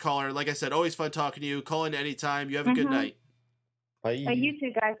to the next caller. Like I said, always fun talking to you. Call in anytime. You have a good night. Bye. You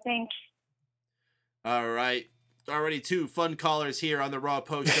too, guys. Thanks. All right. already 2 fun callers here on the Raw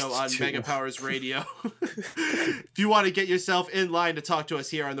Post Show on Mega Powers Radio. If you want to get yourself in line to talk to us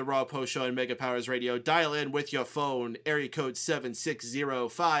here on the Raw Post Show on Mega Powers Radio, dial in with your phone, area code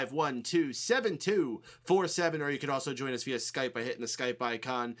 760-512-7247, or you can also join us via Skype by hitting the Skype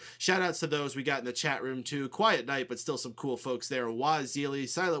icon. Shout outs to those we got in the chat room too. Quiet night, but still some cool folks there. Waz Zeely,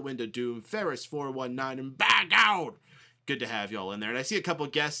 Silent Window Doom, Ferris419, and Back Out. Good to have y'all in there. And I see a couple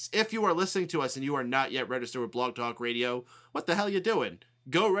guests. If you are listening to us and you are not yet registered with Blog Talk Radio, what the hell you doing?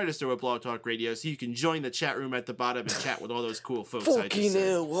 Go register with Blog Talk Radio so you can join the chat room at the bottom and chat with all those cool folks. Fucking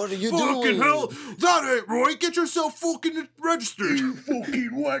hell, what are you doing? Fucking hell, that ain't right. Get yourself fucking registered. You fucking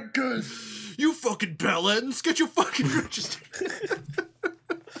wankers. You fucking bellends. Get your fucking registered.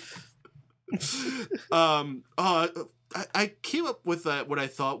 I came up with what I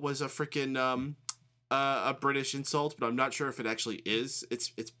thought was a freaking a British insult, but I'm not sure if it actually is.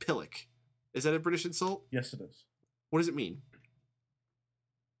 It's pillock. Is that a British insult? Yes, it is. What does it mean?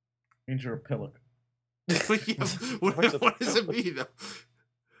 Means you're a pillock. What does it mean, though?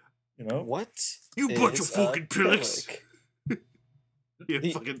 You know? What? You bunch of fucking pillocks.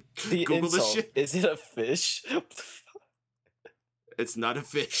 You fucking Google insult, this shit. Is it a fish? It's not a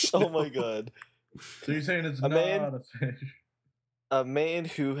fish. Oh my god. So you're saying it's not a fish? A man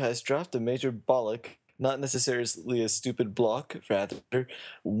who has dropped a major bollock, not necessarily a stupid block, rather,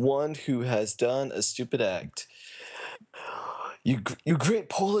 one who has done a stupid act. You great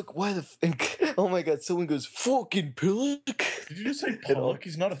Pollock, why the oh my god, someone goes, fucking Pollock? Did you just say Pollock?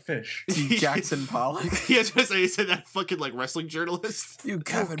 He's not a fish. Jackson Pollock. Yeah, I was gonna say, you said that fucking, like, wrestling journalist. You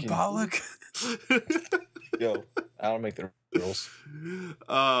Kevin Pollock. Yo, I don't make the rules.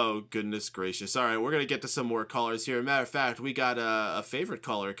 Oh, goodness gracious. All right, we're going to get to some more callers here. Matter of fact, we got a favorite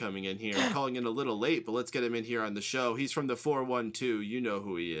caller coming in here. Calling in a little late, but let's get him in here on the show. He's from the 412. You know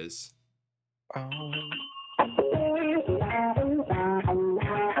who he is.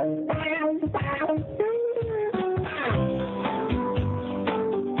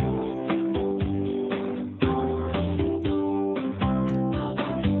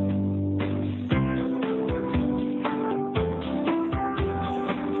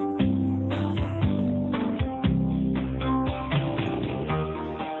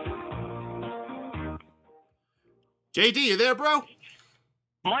 JD, you there, bro?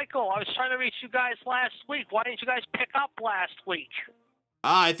 Michael, I was trying to reach you guys last week. Why didn't you guys pick up last week?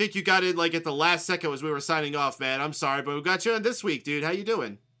 I think you got in like at the last second as we were signing off, man. I'm sorry, but we got you in this week, dude. How you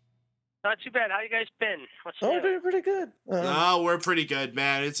doing? Not too bad. How you guys been? What's Oh, new? doing pretty good. No, we're pretty good,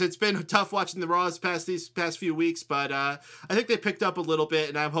 man. It's been tough watching the Raws these past few weeks, but I think they picked up a little bit,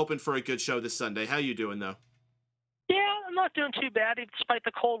 and I'm hoping for a good show this Sunday. How you doing, though? Yeah, I'm not doing too bad, despite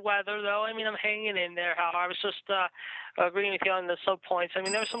the cold weather, though. I mean, I'm hanging in there. I was just agreeing with you on the sub points. I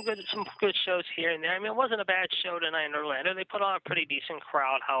mean, there were some good shows here and there. I mean, it wasn't a bad show tonight in Orlando. They put on a pretty decent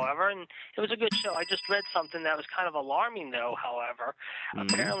crowd, however, and it was a good show. I just read something that was kind of alarming, though, however.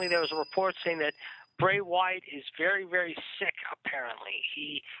 Apparently, there was a report saying that Bray Wyatt is very, very sick, apparently.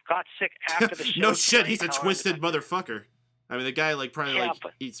 He got sick after the show. No shit, tonight, he's a twisted motherfucker. I mean, the guy, like, probably,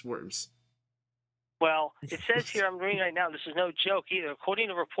 eats worms. Well, it says here, I'm reading right now, this is no joke either. According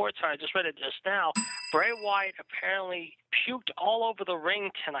to reports, I just read it just now, Bray Wyatt apparently puked all over the ring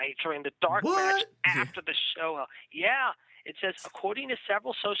tonight during the dark match after the show. Yeah, it says, according to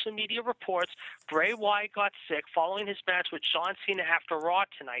several social media reports, Bray Wyatt got sick following his match with John Cena after Raw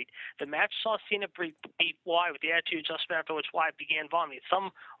tonight. The match saw Cena beat Wyatt with the attitude adjustment, after which Wyatt began vomiting. Some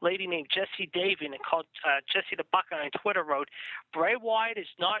lady named Jessie Davian, and called Jessie the Buckeye on Twitter, wrote, Bray Wyatt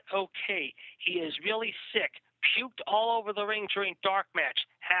is not okay. He is really sick. Puked all over the ring during dark match.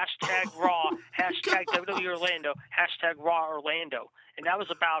 Hashtag Raw. Hashtag WWE Orlando. Hashtag Raw Orlando. And that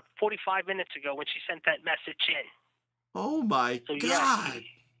was about 45 minutes ago when she sent that message in. Oh my God!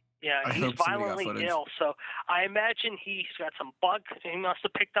 Yeah, he's violently ill. So I imagine he's got some bug he must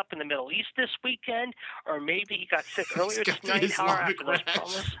have picked up in the Middle East this weekend, or maybe he got sick earlier tonight. After those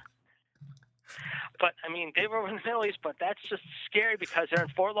promos. But, I mean, they were in the Middle East, but that's just scary because they're in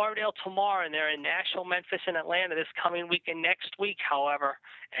Fort Lauderdale tomorrow, and they're in Nashville, Memphis, and Atlanta this coming weekend next week, however.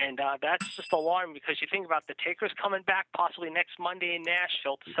 And that's just alarming because you think about the Taker's coming back possibly next Monday in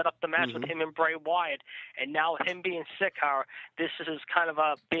Nashville to set up the match with him and Bray Wyatt. And now with him being sick, however, this is kind of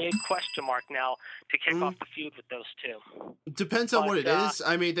a big question mark now to kick off the feud with those two. Depends on what it is.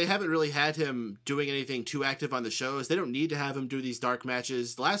 I mean, they haven't really had him doing anything too active on the shows. They don't need to have him do these dark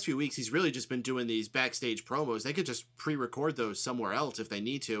matches. The last few weeks, he's really just been doing these backstage promos. They could just pre-record those somewhere else if they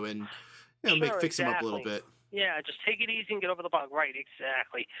need to, and fix them up a little bit. Yeah, just take it easy and get over the bug. Right,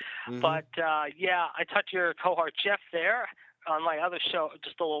 exactly. But, yeah, I talked to your cohort Jeff there. on my other show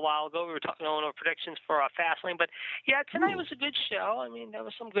just a little while ago. We were talking on our predictions for Fastlane, but yeah, tonight was a good show. I mean, there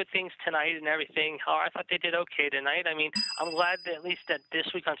were some good things tonight and everything. I thought they did okay tonight. I mean, I'm glad that at least that this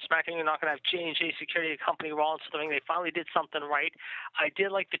week on SmackDown you're not going to have J&J Security Company Rollins to the ring. They finally did something right. I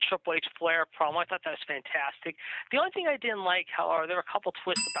did like the Triple H Flair promo. I thought that was fantastic. The only thing I didn't like, however, there were a couple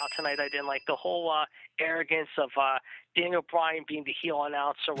twists about tonight I didn't like. The whole arrogance of Daniel Bryan being the heel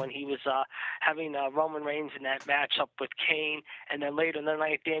announcer when he was having Roman Reigns in that matchup with Kane, and then later in the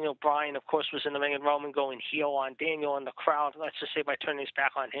night, Daniel Bryan, of course, was in the ring and Roman going heel on Daniel and the crowd. Let's just say by turning his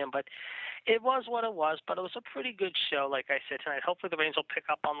back on him, but it was what it was. But it was a pretty good show, like I said tonight. Hopefully, the Reigns will pick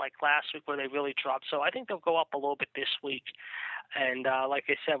up on like last week where they really dropped. So I think they'll go up a little bit this week. And like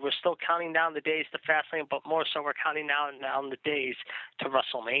I said, we're still counting down the days to Fastlane, but more so we're counting down the days to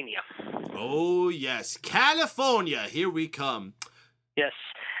WrestleMania. Oh, yes. California, here we come. Yes.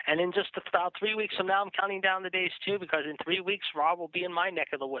 And in just about 3 weeks from now, I'm counting down the days, too, because in 3 weeks, Raw will be in my neck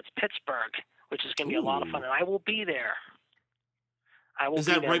of the woods, Pittsburgh, which is going to be a lot of fun, and I will be there. Is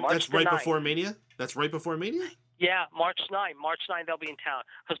that right? That's right before Mania? That's right before Mania? Yeah, March 9. March 9, they'll be in town.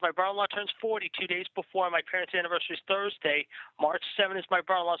 Because my brother-in-law turns 40 2 days before. My parents' anniversary is Thursday. March 7 is my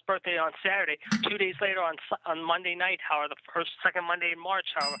brother-in-law's birthday on Saturday. 2 days later on Monday night, however, the second Monday in March,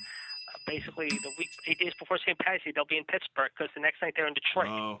 however, basically the week, 8 days before St. Patty's Day, they'll be in Pittsburgh because the next night they're in Detroit.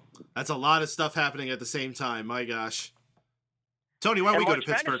 Oh, that's a lot of stuff happening at the same time. My gosh. Tony, why don't we go to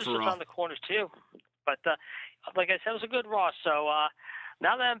Pittsburgh for Raw? On the corners, too. But like I said, it was a good Raw. So,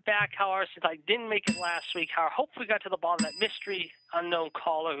 now that I'm back, however, since I didn't make it last week, however, hopefully we got to the bottom of that mystery unknown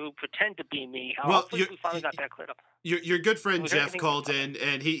caller who pretended to be me. Hopefully we finally got that cleared up. Your good friend Jeff called in,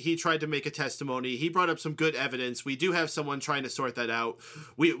 and he tried to make a testimony. He brought up some good evidence. We do have someone trying to sort that out.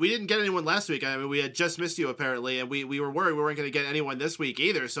 We didn't get anyone last week. I mean, we had just missed you, apparently, and we were worried we weren't going to get anyone this week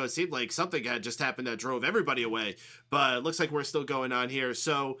either, so it seemed like something had just happened that drove everybody away. But it looks like we're still going on here.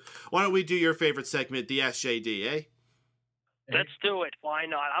 So why don't we do your favorite segment, the SJD, eh? Let's do it. Why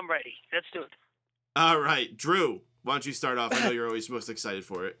not? I'm ready. Let's do it. All right. Drew, why don't you start off? I know you're always most excited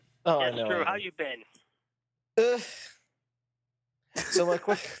for it. Oh, yes, I know. Drew, how you been? So my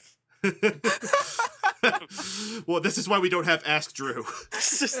question... Well, this is why we don't have Ask Drew. I'm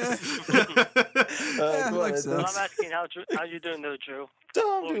asking how you doing, though, Drew.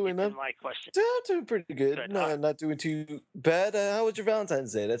 I'm doing my question. I'm doing pretty good. No, not doing too bad. How was your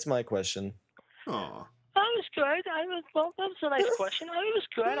Valentine's Day? That's my question. Aw. I was good. Well, that was a nice question. I was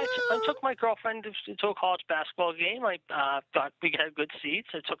good. I took my girlfriend to a college basketball game. I thought we had good seats.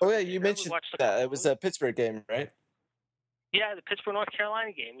 You mentioned that. It was a Pittsburgh game, right? Yeah, the Pittsburgh, North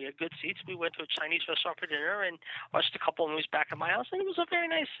Carolina game. We had good seats. We went to a Chinese restaurant for dinner and watched a couple of movies back at my house, and it was a very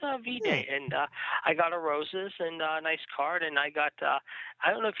nice V-Day. And I got her roses and a nice card, and I got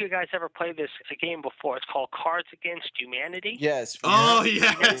I don't know if you guys ever played this game before. It's called Cards Against Humanity. Yes. Oh,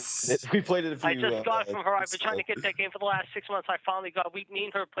 yes. We played it a few I just got it from her. I've been trying to get that game for the last 6 months. I finally got me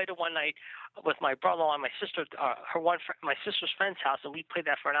and her played it one night with my brother-in-law and my sister, my sister's friend's house, and we played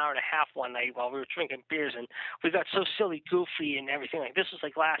that for an hour and a half one night while we were drinking beers, and we got so silly, goofy, and everything. Like this was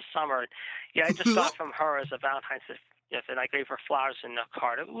like last summer. Yeah, I just got it from her as a Valentine's gift, and I gave her flowers and a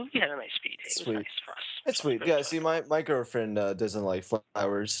card. We had a nice V-Day. It was nice for us. That's sweet. Yeah, see, my girlfriend doesn't like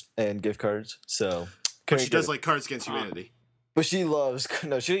flowers and gift cards, so. But she does like Cards Against Humanity. But she loves.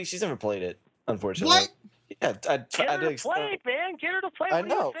 No, she's never played it, unfortunately. What? Yeah, get her to play it, man. Get her to play. What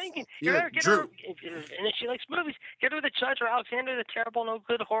are you thinking? Yeah, get her, and if she likes movies, get her The Judge or Alexander the Terrible, No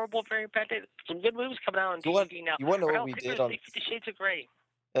Good, Horrible, Very Bad Day. Some good movies coming out on DVD now. You want to know what we did on 50 Shades of Grey?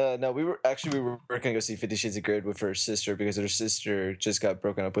 No, we were gonna go see 50 Shades of Grey with her sister because her sister just got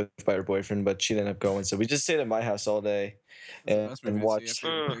broken up with by her boyfriend, but she didn't end up going. So we just stayed at my house all day and watched.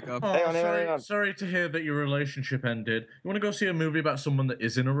 Hang on. Sorry to hear that your relationship ended. You want to go see a movie about someone that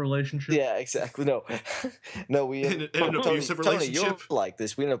is in a relationship? Yeah, exactly. No, we in an abusive relationship. You'll like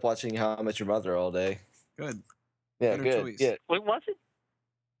this. We ended up watching How I Met Your Mother all day. Good. Yeah, good. Choice. Yeah. Wait, was it?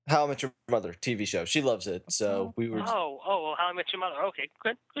 How I Met Your Mother TV show. She loves it, so we were. How I Met Your Mother. Okay,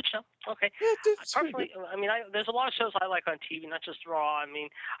 good show. Okay. Yeah, personally, I mean, there's a lot of shows I like on TV, not just Raw. I mean,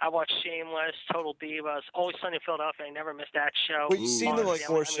 I watch Shameless, Total Divas, Always Sunny in Philadelphia. I never missed that show. Well, you seem to like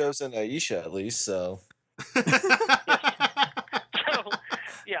more shows than Aisha, at least. So. So,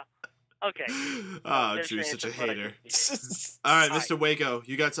 yeah. Okay. Oh, Drew's such a hater. All right, Mr. Wago,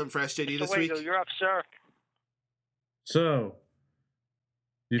 you got something for SJD this week? You're up, sir. So,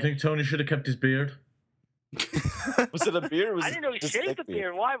 do you think Tony should have kept his beard? Was it a beard? I didn't know he shaved the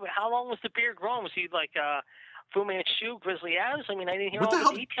beard. Why? How long was the beard growing? Was he like Fu Manchu, Grizzly Adams? I mean, I didn't hear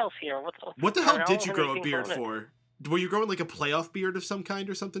all the details here. What the hell did you grow a beard for? Were you growing like a playoff beard of some kind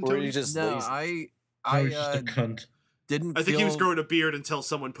or something, Tony? Or you just no, lazy? I was just a cunt. didn't. I think he was feel- growing a beard until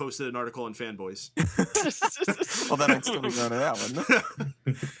someone posted an article on Fanboys. Well, then I'd still be going to that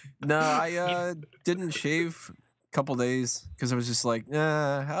one. No, I didn't shave a couple days because I was just like,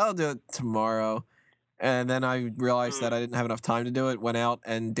 nah, I'll do it tomorrow. And then I realized that I didn't have enough time to do it. Went out,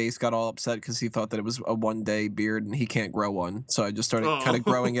 and Dace got all upset because he thought that it was a 1-day beard and he can't grow one. So I just started kind of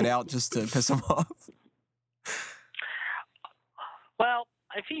growing it out just to piss him off. Well,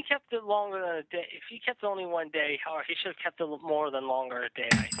 if he kept it longer than a day, if he kept it only 1 day, or he should have kept it more than longer a day,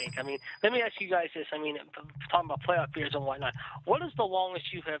 I think. I mean, let me ask you guys this. I mean, talking about playoff beards and whatnot, what is the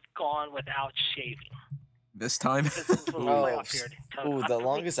longest you have gone without shaving? This time? The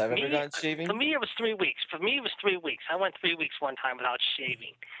longest I've ever gone shaving? For me, it was 3 weeks. For me, it was 3 weeks. I went 3 weeks one time without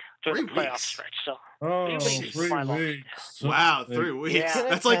shaving during the playoff stretch. So 3 weeks. 3 weeks. Wow, 3 weeks. Yeah.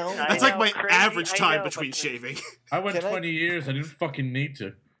 That's like my crazy. average time know, between shaving. I went 20 years. I didn't fucking need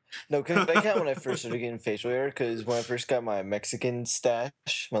to. No, can I count when I first started getting facial hair? Because when I first got my Mexican stash,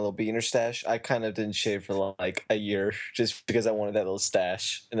 my little beginner stash, I kind of didn't shave for like a year just because I wanted that little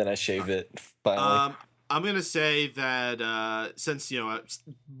stash, and then I shaved it finally. I'm gonna say that since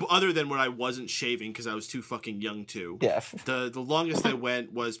other than when I wasn't shaving because I was too fucking young to. Yeah. The longest I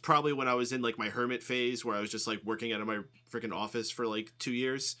went was probably when I was in like my hermit phase where I was just like working out of my freaking office for like 2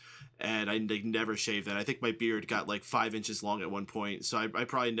 years, and I never shaved that. I think my beard got like 5 inches long at one point, so I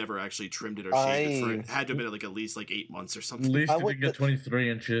probably never actually trimmed it or shaved it for it. Had to have been like at least like 8 months or something. At least if you get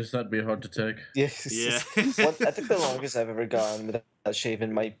 23 inches, that'd be hard to take. Yes. Yeah. I think the longest I've ever gone without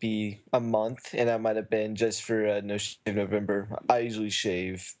shaving might be a month, and that might have been just for No Shave November. I usually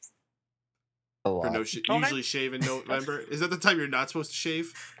shave a lot. Usually shave in November. Is that the time you're not supposed to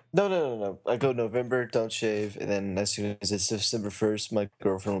shave? No. I go November, don't shave, and then as soon as it's December 1st, my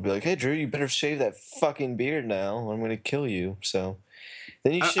girlfriend will be like, "Hey, Drew, you better shave that fucking beard now. I'm gonna kill you." So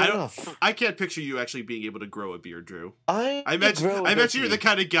then you shave it off. I can't picture you actually being able to grow a beard, Drew. I imagine you're the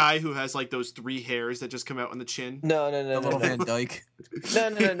kind of guy who has like those 3 hairs that just come out on the chin. No. Little Van Dyke.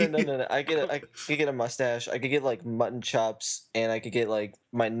 No. I could get a mustache. I could get like mutton chops, and I could get like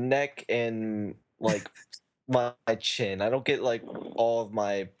my neck and like my chin. I don't get like all of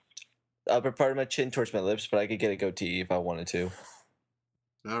my upper part of my chin towards my lips, but I could get a goatee if I wanted to.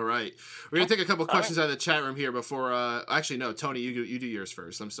 All right, we're gonna take a couple questions out of the chat room here before. Actually, no, Tony, you do yours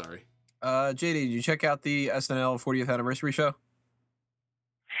first. I'm sorry. JD, did you check out the SNL 40th anniversary show?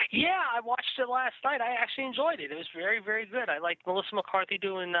 Yeah, I watched it last night. I actually enjoyed it. It was very, very good. I liked Melissa McCarthy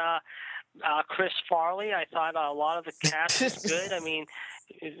doing Chris Farley. I thought a lot of the cast was good. I mean,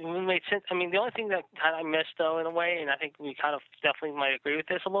 it made sense. I mean, the only thing that kind of I missed, though, in a way, and I think we kind of definitely might agree with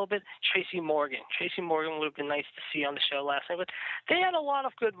this a little bit, Tracy Morgan. Tracy Morgan would have been nice to see on the show last night. But they had a lot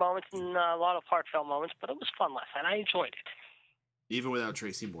of good moments and a lot of heartfelt moments, but it was fun last night. I enjoyed it. Even without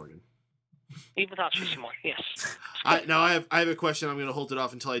Tracy Morgan. Even without Tracy Morgan, yes. I have a question. I'm going to hold it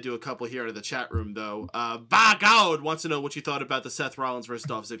off until I do a couple here out of the chat room, though. Bagod wants to know what you thought about the Seth Rollins versus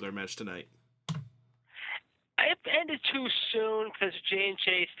Dolph Ziggler match tonight. It ended too soon because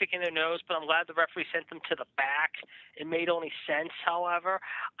J&J sticking their nose, but I'm glad the referee sent them to the back. It made only sense, however.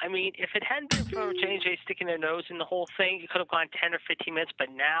 I mean, if it hadn't been for J&J sticking their nose in the whole thing, it could have gone 10 or 15 minutes. But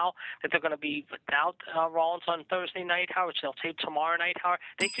now that they're going to be without Rollins on Thursday night, which they'll tape tomorrow night,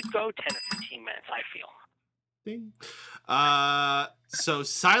 they could go 10 or 15 minutes, I feel. Ding. So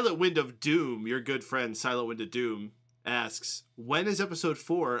Silent Wind of Doom, your good friend Silent Wind of Doom, asks, when is episode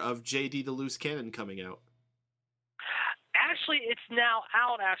 4 of JD the Loose Cannon coming out? Actually, it's now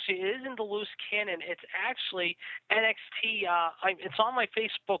out. Actually, it isn't the Loose Cannon. It's actually NXT. It's on my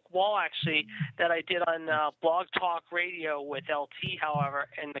Facebook wall, actually, that I did on Blog Talk Radio with LT, however,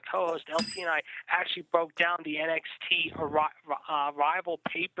 and the co-host LT and I actually broke down the NXT rival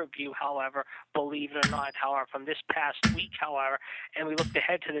pay-per-view, however, believe it or not, however, from this past week, however, and we looked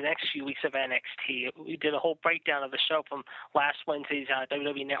ahead to the next few weeks of NXT. We did a whole breakdown of the show from last Wednesday's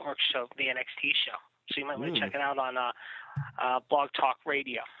WWE Network show, the NXT show. So you might want to check it out on Blog Talk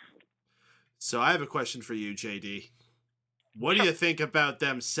Radio. So I have a question for you, JD. What do you think about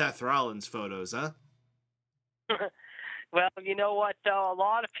them Seth Rollins photos, huh? Well, you know what, though? A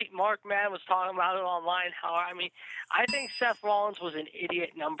lot of people, Mark Madden was talking about it online. I mean, I think Seth Rollins was an idiot,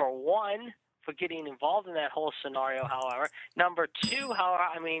 number one, for getting involved in that whole scenario, however. Number two, however,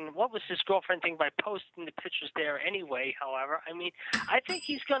 I mean, what was his girlfriend thinking by posting the pictures there anyway, however? I mean, I think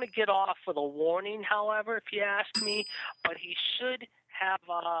he's going to get off with a warning, however, if you ask me, but he should have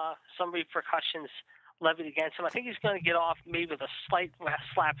some repercussions levied against him. I think he's going to get off maybe with a slight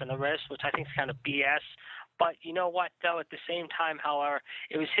slap in the wrist, which I think is kind of BS. But you know what, though, at the same time, however,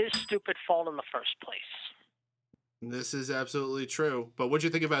 it was his stupid fault in the first place. This is absolutely true. But what do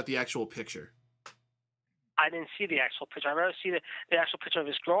you think about the actual picture? I didn't see the actual picture. I'd rather see the actual picture of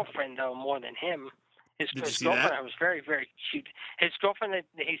his girlfriend, though, more than him. His girlfriend was very, very cute. His girlfriend that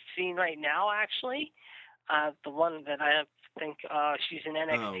he's seen right now, actually, the one that I think she's in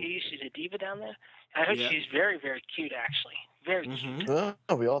NXT. She's a diva down there. I heard she's very, very cute, actually. Very cute.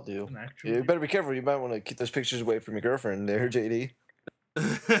 Oh, we all do. You better be careful. You might want to keep those pictures away from your girlfriend there, JD.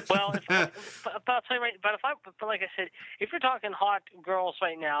 Well, but I'll tell you right. But like I said, if you're talking hot girls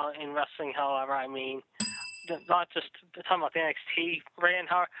right now in wrestling, however, I mean, not just talking about the NXT brand,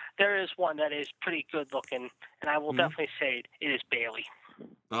 there is one that is pretty good looking, and I will definitely say it is Bailey.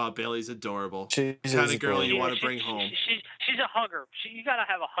 Oh, Bailey's adorable. She's the kind of girl you want to bring home. She's a hugger. You got to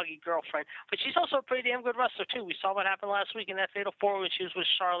have a huggy girlfriend. But she's also a pretty damn good wrestler, too. We saw what happened last week in that Fatal 4 when she was with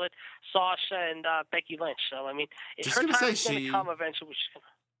Charlotte, Sasha, and Becky Lynch. So, I mean, her time is going to come eventually.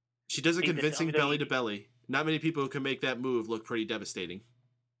 She does a convincing belly-to-belly. Not many people who can make that move look pretty devastating.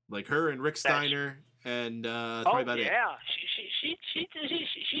 Like her and Rick Steiner and probably about it.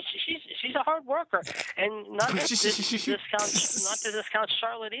 She's a hard worker, and not to discount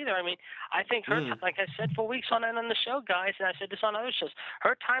Charlotte either. I mean, I think her, like I said for weeks on the show, guys, and I said this on other shows,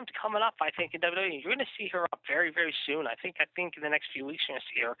 her time's coming up. I think in WWE, you're going to see her up very, very soon. I think in the next few weeks you're going to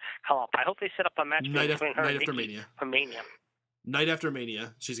see her come up. I hope they set up a match between her and Nikki for Mania. Night after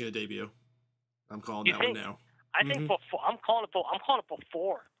Mania, she's going to debut. I'm calling that one now. I think before. I'm calling it before.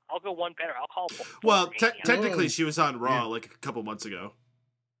 I'll go one better. I'll call it before. Well, technically, she was on Raw like a couple months ago.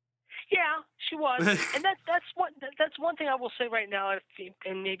 Yeah, she was, and that's one thing I will say right now.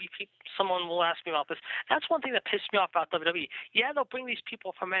 And maybe someone will ask me about this. That's one thing that pissed me off about WWE. Yeah, they'll bring these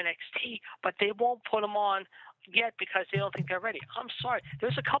people from NXT, but they won't put them on yet because they don't think they're ready. I'm sorry.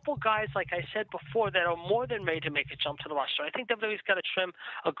 There's a couple guys, like I said before, that are more than ready to make a jump to the roster. I think WWE's got to trim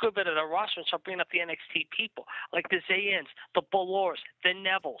a good bit of the roster and start bringing up the NXT people, like the Zayans, the Ballors, the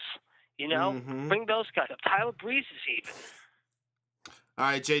Nevilles. You know, bring those guys up. Tyler Breeze is even. All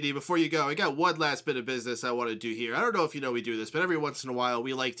right, JD, before you go, I got one last bit of business I want to do here. I don't know if you know we do this, but every once in a while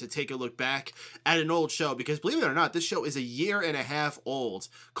we like to take a look back at an old show because, believe it or not, this show is 1.5 years old,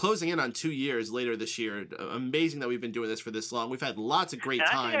 closing in on 2 years later this year. Amazing that we've been doing this for this long. We've had lots of great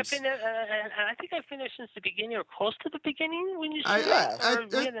times. I think I've been there since the beginning or close to the beginning when you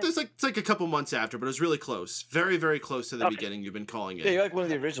it's like a couple months after, but it was really close. Very, very close to the beginning you've been calling it. Yeah, you're like one of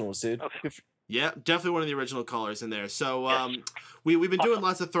the originals, dude. Okay. Yeah, definitely one of the original callers in there. So we've been doing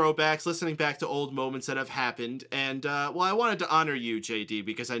lots of throwbacks, listening back to old moments that have happened. And, well, I wanted to honor you, JD,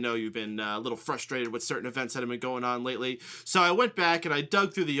 because I know you've been a little frustrated with certain events that have been going on lately. So I went back and I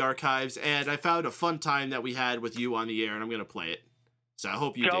dug through the archives, and I found a fun time that we had with you on the air, and I'm going to play it. So I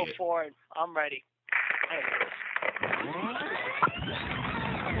hope you dig it. Go for it. I'm ready.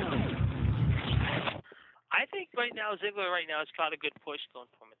 I think right now, Ziggler has got a good push going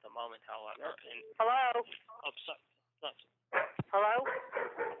for him at the moment, however. And, hello? Oh, sorry. Hello?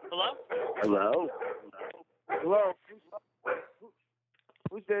 Hello? Hello? Hello?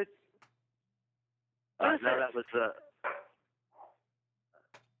 Who's this? No, that was,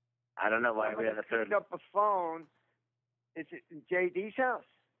 I don't know why we had a third. Pick up a phone. Is it in JD's house?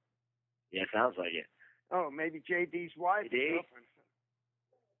 Yeah, sounds like it. Oh, maybe JD's wife. JD?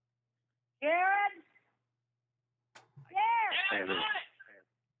 Jared?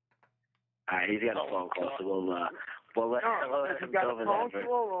 He's got a phone call, so we'll let he him got go a over phone that.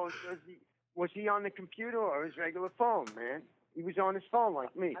 call, or was he on the computer or his regular phone, man? He was on his phone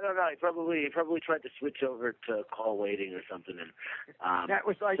like me. I don't know. He probably tried to switch over to call waiting or something. And that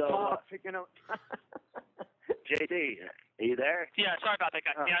was like Mark picking up. JD, are you there? Yeah, sorry about that,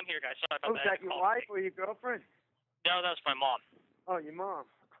 guys. Yeah, I'm here, guys. Sorry about that. Was that your wife or your girlfriend? No, that was my mom. Oh, your mom.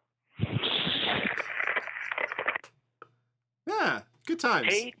 Yeah, good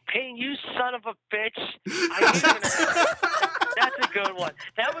times. Paden, you son of a bitch. That's a good one.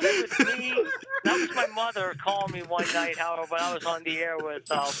 That was with me. That was my mother calling me one night, however, when I was on the air with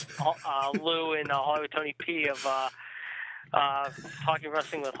Lou and Hollywood Tony P of Talking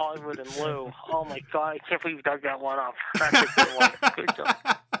Wrestling with Hollywood and Lou. Oh, my God. I can't believe you dug that one up. That's a good one. Good job.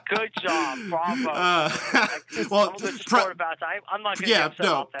 Good job. Bravo. Well, I'm a good sport about it. I'm not going to get upset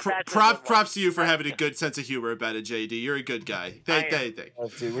about that. Props to you for having a good sense of humor about it, JD. You're a good guy. Thank. Oh,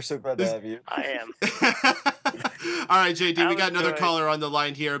 dude, we're so glad to have you. I am. All right, JD, we got another caller on the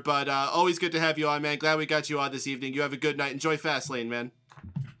line here, but always good to have you on, man. Glad we got you on this evening. You have a good night. Enjoy Fastlane, man.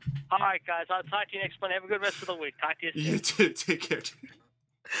 All right, guys. I'll talk to you next month. Have a good rest of the week. Talk to you soon. You too. Take care.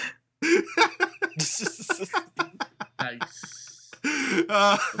 Nice.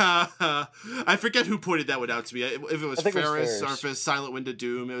 I forget who pointed that one out to me. If it was Ferris or if it was Silent Wind of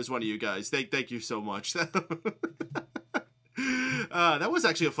Doom, it was one of you guys. Thank you so much. That was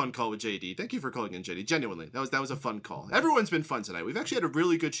actually a fun call with JD. Thank you for calling in, JD. Genuinely, that was a fun call. Everyone's been fun tonight. We've actually had a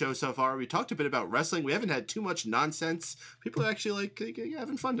really good show so far. We talked a bit about wrestling. We haven't had too much nonsense. People are actually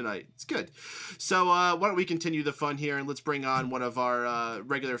having fun tonight. It's good. So why don't we continue the fun here and let's bring on one of our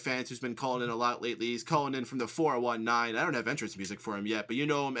regular fans who's been calling in a lot lately. He's calling in from the 419. I don't have entrance music for him yet, but you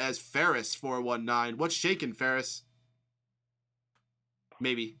know him as Ferris 419. What's shaking, Ferris?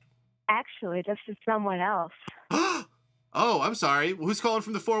 Maybe. Actually, this is someone else. Oh, I'm sorry. Who's calling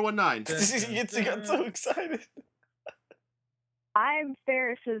from the 419? You got so excited. I'm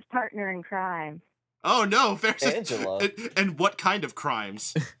Ferris's partner in crime. Oh no, Ferris. Angela. And what kind of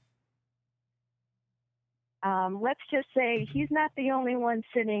crimes? Let's just say he's not the only one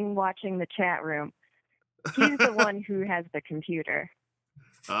sitting watching the chat room. He's the one who has the computer.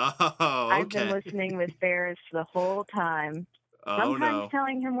 Oh, okay. I've been listening with Ferris the whole time. Oh Sometimes no.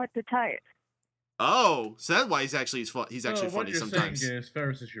 telling him what to type. Oh, so that's why he's actually funny what you're sometimes. saying is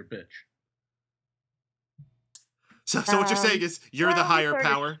Ferris is your bitch. So what you're saying is you're the higher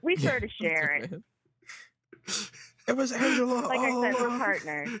power. We sort of share it. It was Angela. Like I said, we're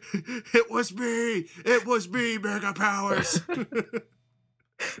partners. It was me. It was me, Mega Powers.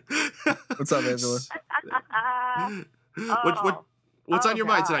 What's up, Angela? What's on your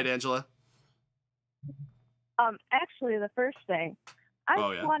mind God. tonight, Angela? Actually, the first thing, I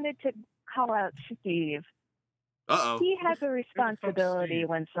just wanted to call out Steve. Uh-oh. He has a responsibility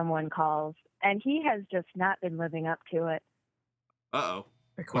when someone calls, and he has just not been living up to it. Uh-oh.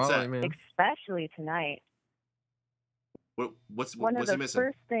 What's that? Man. Especially tonight. What's One of he the missing?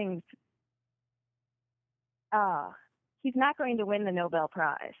 first things. He's not going to win the Nobel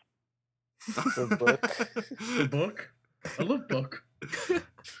Prize. The book. The book? I love book.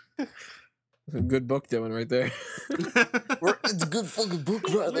 That's a good book doing right there. It's a good fucking book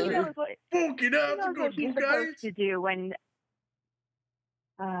right He there. knows what, Book it out, he knows what he's supposed to do when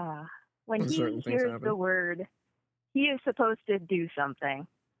he certain things hears happen. the word. He is supposed to do something.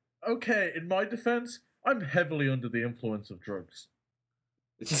 Okay, in my defense, I'm heavily under the influence of drugs.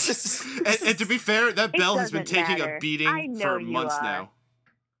 and to be fair, that bell has been doesn't taking matter. a I beating know for you months are. now.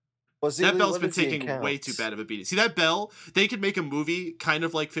 Well, see, That bell's what been if it taking way counts? too bad of a beating. See, that bell, they could make a movie kind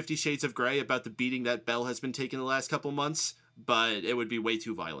of like 50 Shades of Grey about the beating that bell has been taking the last couple months, but it would be way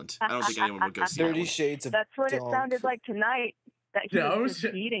too violent. I don't think anyone would go see that 30 one. Shades of That's what it Dog. sounded like tonight. That he Yeah, I was was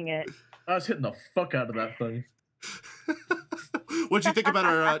just beating it. I was hitting the fuck out of that thing. What'd you think about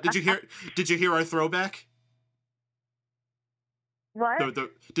our, did you hear our throwback? What?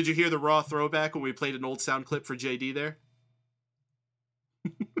 Did you hear the Raw throwback when we played an old sound clip for JD there?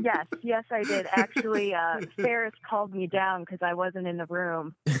 Yes, I did. Actually, Ferris called me down because I wasn't in the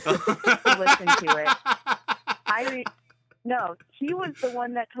room to listen to it. No, he was the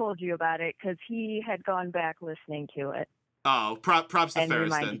one that told you about it because he had gone back listening to it. Oh, props to and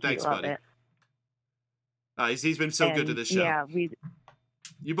Ferris then. reminded Thanks, you of buddy. it. He's been so good to this show. Yeah,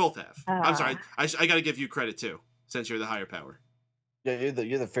 You both have. I'm sorry. I got to give you credit too, since you're the higher power. Yeah,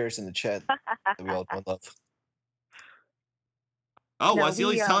 you're the Ferris in the chat that we all love. Oh, No,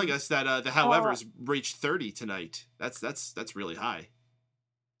 Wazili's telling us that the However's reached 30 tonight. That's really high.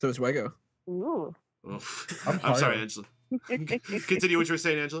 So is Wago. Ooh. Oof. I'm sorry, Angela. Continue what you were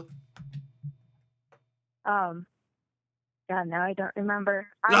saying, Angela. God, now I don't remember.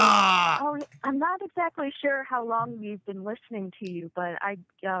 I'm not exactly sure how long we've been listening to you, but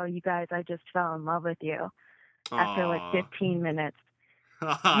you guys, I just fell in love with you after like 15 minutes. You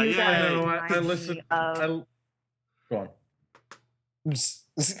guys I remind listen. me of- Go on.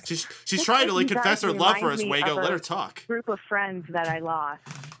 She's trying to like You confess her guys love for remind us, me Wago. of Let a her talk. Group of friends that I lost.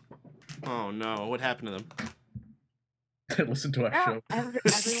 Oh no, what happened to them? Listen to our Well, show.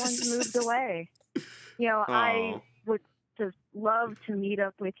 Everyone's moved away. You know, I Oh. would just love to meet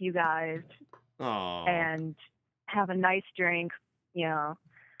up with you guys Oh. and have a nice drink. You know,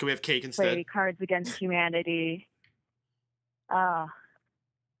 Can we have cake play instead? Cards Against Humanity.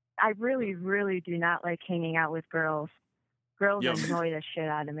 I really, really do not like hanging out with girls. Girls Yo. annoy the shit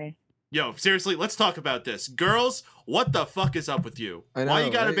out of me. Yo, seriously, let's talk about this. Girls, what the fuck is up with you? I Why know,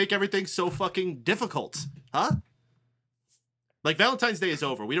 you gotta right? make everything so fucking difficult? Huh? Like, Valentine's Day is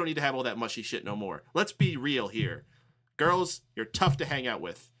over. We don't need to have all that mushy shit no more. Let's be real here. Girls, you're tough to hang out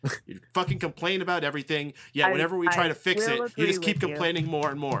with. You fucking complain about everything, yet whenever we try to fix will it, you just agree keep with you. complaining more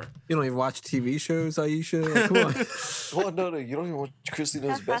and more. You don't even watch TV shows, Aisha? Like, come on. Well, no, you don't even want Christy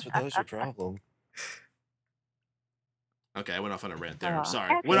knows best, but that was your problem. Okay, I went off on a rant there. I'm sorry.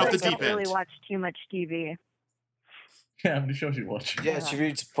 Actually, Went off the I deep don't really end. watch too much TV. Yeah, how many shows you watch? Yeah, she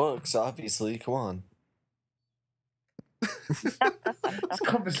reads books, obviously. Come on. This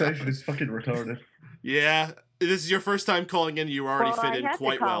conversation is fucking retarded. Yeah, This is your first time calling in. You already fit in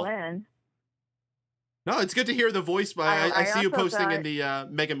quite well. In. No, it's good to hear the voice. I see you also posting in the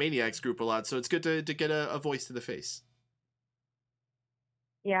Mega Maniacs group a lot, so it's good to get a voice to the face.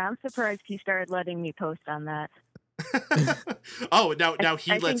 Yeah, I'm surprised he started letting me post on that. Oh, now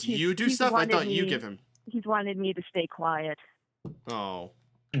he lets you do stuff? I thought you give him. He's wanted me to stay quiet. Oh.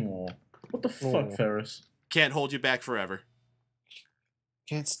 What the fuck, Ferris? Can't hold you back forever.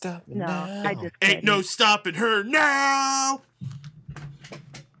 Can't stop me No, now. I just Ain't no stopping her now!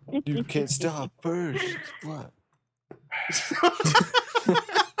 You can't stop first. What? Oh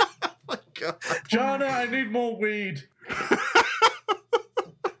my God. Jonna, I need more weed.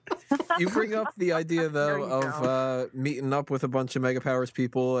 You bring up the idea though of meeting up with a bunch of Mega Powers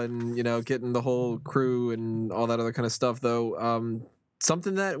people and getting the whole crew and all that other kind of stuff though.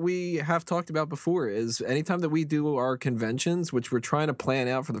 Something that we have talked about before is anytime that we do our conventions, which we're trying to plan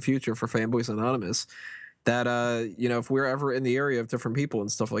out for the future for Fanboys Anonymous, that if we're ever in the area of different people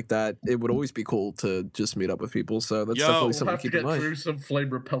and stuff like that, it would always be cool to just meet up with people. So that's definitely something to keep in mind. We'll have to get through some flame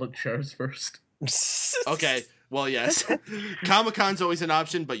repellent chairs first. Okay, well, yes. Comic-Con's always an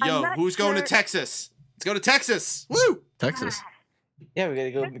option, but who's going to Texas? Let's go to Texas! Woo! Texas. Yeah, we gotta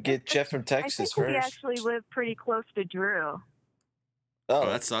go get Jeff from Texas I think first. we actually live pretty close to Drew. Oh,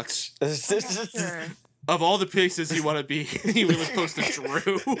 that sucks. Sure. Of all the places you want to be, you live close to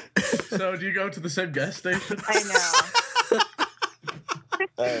Drew. So, do you go to the same gas station? I know.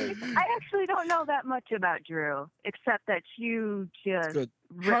 I actually don't know that much about Drew, except that you just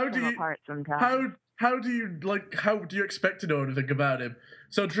rip him apart sometimes. How do you expect to know anything about him?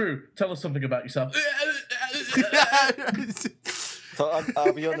 So, Drew, tell us something about yourself. So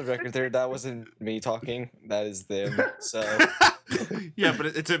I'll be on the record there. That wasn't me talking. That is them. So. Yeah, but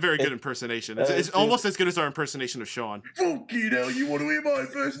it's a very good impersonation. It's almost as good as our impersonation of Sean. Fucking hell, you want to hear my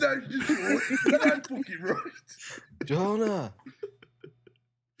impersonation, Sean? That's fucking right. Jonah.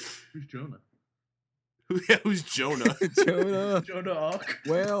 Who's Jonah? Who's Jonah? Jonah. Jonah Ark.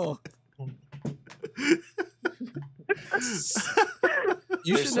 Well.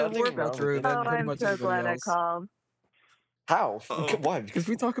 You should know more about Drew than pretty much I'm so glad else. I called. How? Why? Because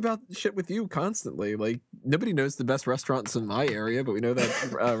we talk about shit with you constantly. Like, nobody knows the best restaurants in my area, but we know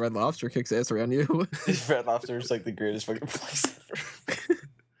that Red Lobster kicks ass around you. Red Lobster is like the greatest fucking place ever.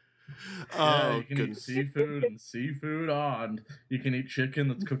 Yeah, you can eat seafood and seafood on. You can eat chicken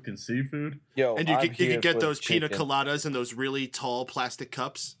that's cooked in seafood. Yo, and you can get those pina coladas in those really tall plastic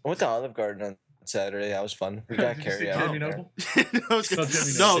cups. I went to Olive Garden on Saturday. That was fun. We got carry out. Jamie Noble? No,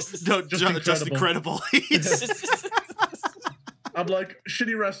 just incredible. I'm like,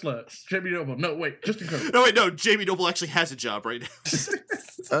 shitty wrestler, Jamie Noble. No, wait, just incredible. No, wait, no, Jamie Noble actually has a job right now.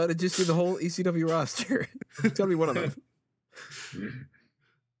 Did you see the whole ECW roster? Tell me one of them.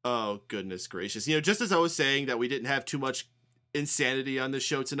 Oh, goodness gracious. Just as I was saying that we didn't have too much insanity on this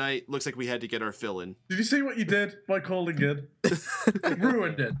show tonight, looks like we had to get our fill in. Did you see what you did by calling in?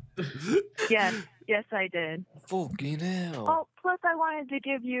 Ruined it. Yes, I did. Fucking hell. Oh, plus I wanted to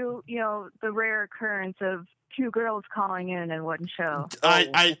give you, the rare occurrence of two girls calling in one show.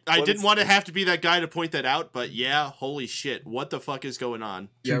 I didn't want to have to be that guy to point that out, but yeah, holy shit, what the fuck is going on?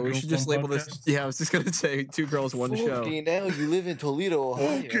 Yeah, we should just label this. Yeah, I was just gonna say two girls, one show. Fucking hell, you live in Toledo,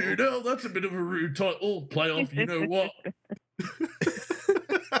 Ohio. Okay, now that's a bit of a rude title. Playoff, you know what?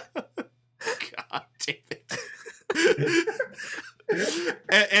 God damn it.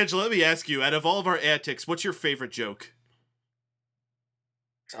 Angela, let me ask you, out of all of our antics, what's your favorite joke?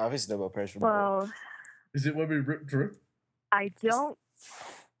 It's obviously no pressure. Well, is it when we ripped Drew? I don't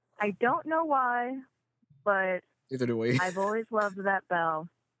know why, but neither do we. I've always loved that bell.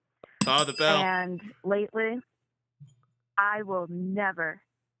 Oh, the bell. And lately, I will never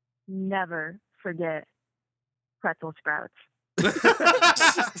forget pretzel sprouts. If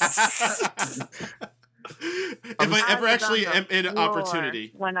I ever actually am in an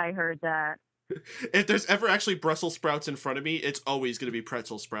opportunity, when I heard that, if there's ever actually Brussels sprouts in front of me, it's always going to be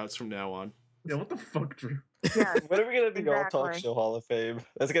pretzel sprouts from now on. Yeah, what the fuck, Drew? Yeah, when are we gonna be exactly. All Talk Show Hall of Fame?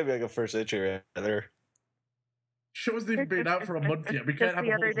 That's gonna be like a first entry rather. Show's even been out for a month yet. We can't have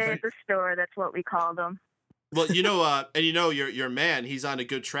the other day at the store. That's what we called them. Well, your man, he's on a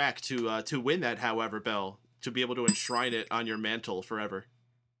good track to win that. However, Bell, to be able to enshrine it on your mantle forever.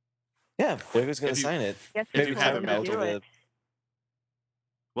 Yeah, who's gonna sign it? Yes, if you have a mantle.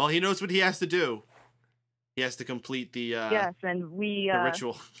 Well, he knows what he has to do. He has to complete the yes, and the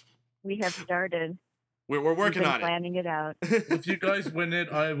ritual. We have started. We're working on planning it out. If you guys win it,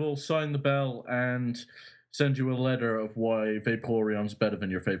 I will sign the bell and send you a letter of why Vaporeon's better than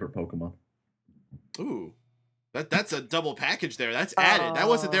your favorite Pokemon. Ooh. That's a double package there. That's added. That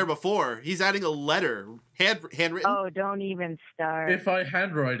wasn't there before. He's adding a letter, handwritten. Oh, don't even start. If I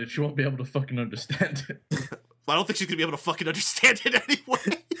handwrite it, she won't be able to fucking understand it. I don't think she's gonna be able to fucking understand it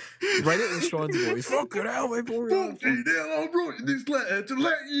anyway. Write it in Sean's voice. Fucking hell, Vaporeon. Fucking hell, I'm writing this letter to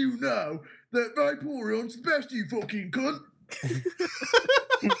let you know that Vaporeon's the best, you fucking cunt.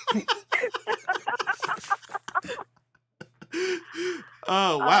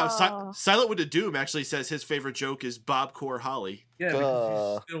 Oh wow! Silent Wind of Doom actually says his favorite joke is Bob Core Holly. Yeah,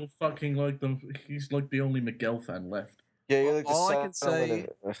 because he's still fucking like he's like the only Miguel fan left. Yeah, you're like all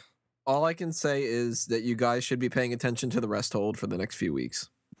I can say is that you guys should be paying attention to the rest hold for the next few weeks.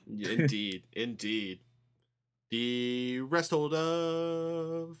 Indeed, indeed. The rest hold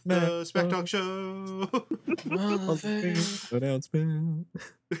of the Spec Talk Show. Announcement.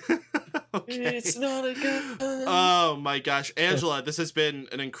 Okay. It's not a gun. Oh my gosh, Angela, this has been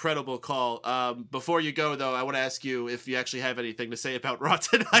an incredible call. Before you go though, I want to ask you if you actually have anything to say about Raw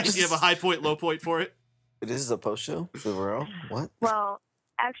tonight. Do you have a high point, low point for it? This is a post show for Raw. What? Well,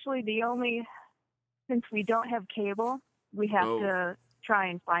 actually, since we don't have cable, we have to try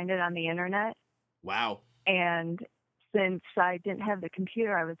and find it on the internet. Wow. And since I didn't have the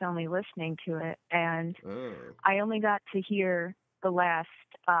computer, I was only listening to it, and I only got to hear the last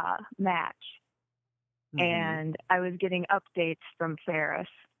match, and I was getting updates from Ferris,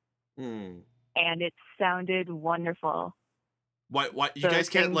 and it sounded wonderful. What? You guys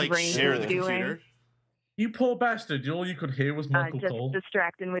can't like share the computer? You poor bastard! All you could hear was Michael Cole. Just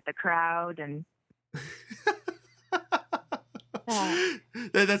distracting with the crowd and.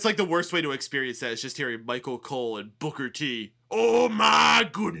 That's like the worst way to experience that. It's just hearing Michael Cole and Booker T. Oh my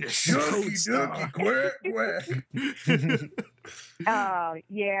goodness! Oh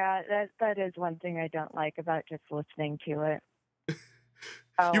yeah, that is one thing I don't like about just listening to it.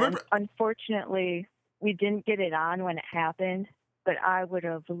 Unfortunately, we didn't get it on when it happened, but I would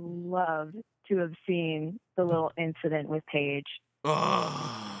have loved to have seen the little incident with Paige.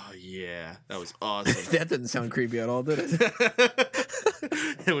 Oh, yeah. That was awesome. That didn't sound creepy at all, did it?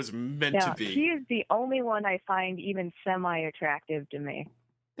 It was meant to be. She is the only one I find even semi-attractive to me.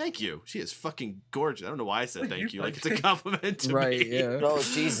 Thank you. She is fucking gorgeous. I don't know why I said thank you. Like, it's a compliment to right, me. Yeah. Oh,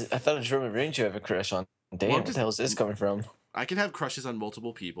 jeez. I thought it's Roman Reigns you have a crush on. Damn, what the hell is this coming from? I can have crushes on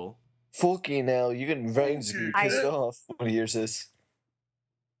multiple people. Fucking hell, you can Reigns be pissed off when he hears this.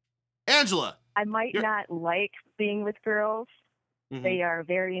 Angela! I might not like being with girls. They are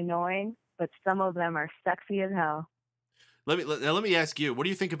very annoying, but some of them are sexy as hell. Let me ask you, what do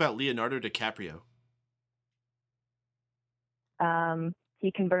you think about Leonardo DiCaprio?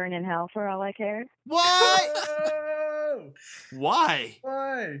 He can burn in hell for all I care. What? Why?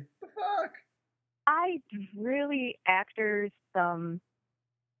 Why? The fuck? Actors,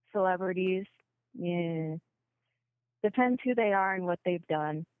 celebrities, depends who they are and what they've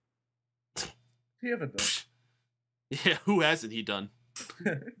done. He haven't done. Yeah, who hasn't he done?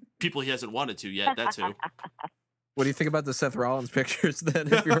 People he hasn't wanted to yet, that's who. What do you think about the Seth Rollins pictures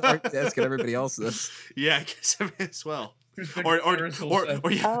then, if you're asking everybody else this? Yeah, I guess I may as well.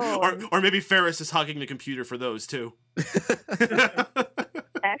 Or maybe Ferris is hogging the computer for those too.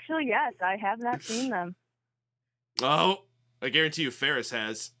 Actually, yes, I have not seen them. Oh, I guarantee you Ferris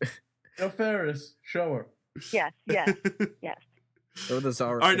has. Yo, Ferris, show her. Yes. Or the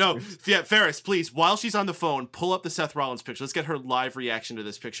Zara. All right, no, yeah, Ferris, please, while she's on the phone, pull up the Seth Rollins picture. Let's get her live reaction to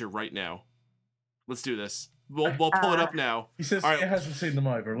this picture right now. Let's do this. We'll pull it up now. He says he hasn't seen them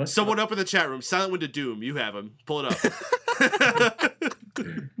either. Someone up in the chat room, Silent Wind of Doom, you have him. Pull it up.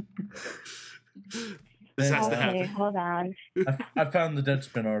 This has to happen. Hold on. I found the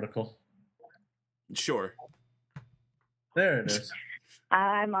Deadspin article. Sure. There it is.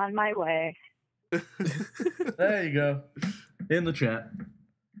 I'm on my way. There you go. In the chat.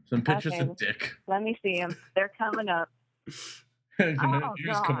 Some pictures of Dick. Let me see them. They're coming up. He's coming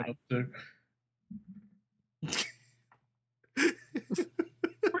up too.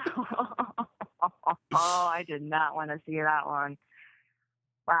 Oh, I did not want to see that one.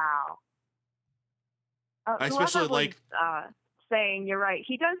 Wow. I especially like saying you're right.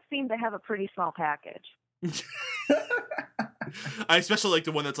 He does seem to have a pretty small package. I especially like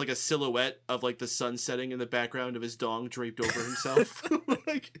the one that's like a silhouette of like the sun setting in the background of his dong draped over himself.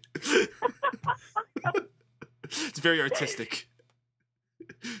 It's very artistic.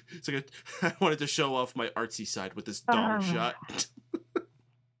 It's like I wanted to show off my artsy side with this dong shot.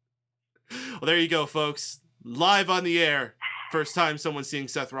 Well, there you go, folks. Live on the air. First time someone's seeing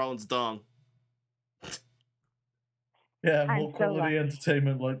Seth Rollins' dong. Yeah, more quality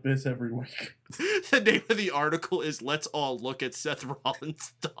entertainment like this every week. The name of the article is "Let's All Look at Seth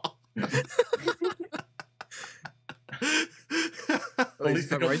Rollins' Dong." They just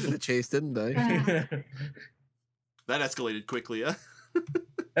got right to the chase, didn't they? That escalated quickly, huh?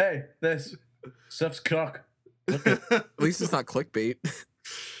 Hey, this Seth's cock. At least it's not clickbait.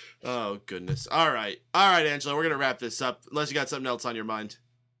 Oh, goodness. All right, Angela, we're going to wrap this up, unless you got something else on your mind.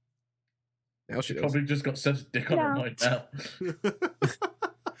 Now she does. Probably just got Seth's dick on her mind now.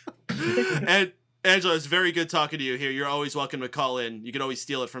 And Angela, it's very good talking to you here. You're always welcome to call in. You can always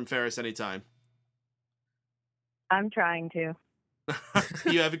steal it from Ferris anytime. I'm trying to.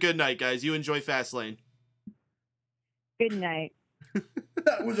 You have a good night, guys. You enjoy Fastlane. Good night.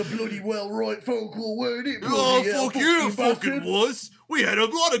 That was a bloody well right phone call, weren't it? Oh, fuck yeah, it fucking was. We had a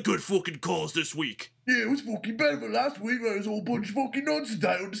lot of good fucking calls this week. Yeah, it was fucking better than last week where it was all a bunch of fucking nonsense.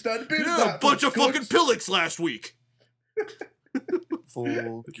 I understand a bit of that. Yeah, a bunch of fucking pillocks last week.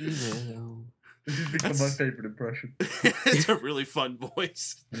 Fucking hell. This has become my favorite impression. It's a really fun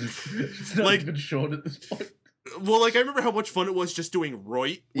voice. It's not Like- even short at this point. Well, like, I remember how much fun it was just doing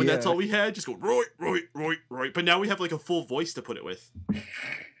Roy when that's Yeah. all we had. Just go, Roy. But now we have, like, a full voice to put it with.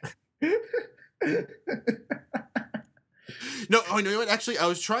 No, oh, you know what? Actually, I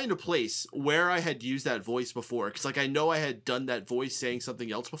was trying to place where I had used that voice before. Because, like, I know I had done that voice saying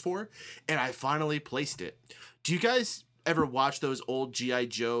something else before. And I finally placed it. Do you guys ever watch those old G.I.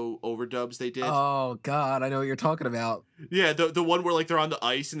 Joe overdubs they did? Oh God, I know what you're talking about. Yeah, the one where, like, they're on the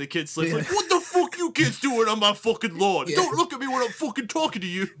ice and the kid slips, Yeah. like, what the fuck you kids doing on my fucking lawn? Yeah. Don't look at me when I'm fucking talking to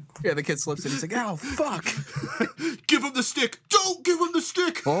you. Yeah, the kid slips and he's like, "Oh fuck!" Give him the stick. Don't give him the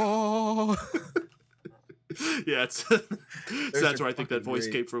stick. Oh. Yeah, it's so that's your where I think that fucking voice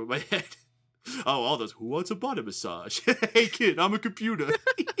great. came from in my head. Oh, all those, who wants a body massage? Hey, kid, I'm a computer.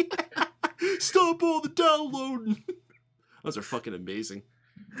 Stop all the downloading. Those are fucking amazing.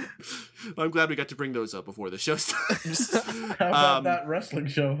 I'm glad we got to bring those up before the show starts. How about that wrestling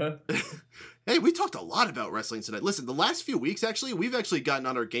show, huh? Hey, we talked a lot about wrestling tonight. Listen, the last few weeks, actually, we've actually gotten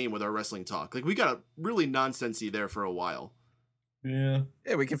on our game with our wrestling talk. Like, we got a really nonsensey there for a while. Yeah.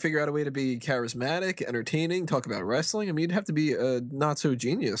 Yeah, we can figure out a way to be charismatic, entertaining, talk about wrestling. I mean, you'd have to be a not so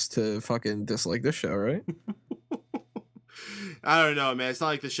genius to fucking dislike this show, right? I don't know, man. It's not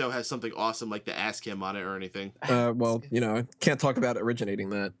like the show has something awesome like the Ask Him on it or anything. Well, you know, I can't talk about originating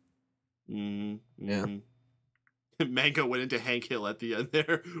that. Mm-hmm. Yeah. Mango went into Hank Hill at the end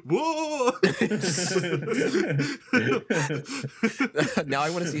there. Whoa! Now I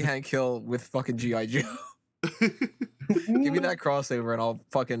want to see Hank Hill with fucking G.I. Joe. Give me that crossover and I'll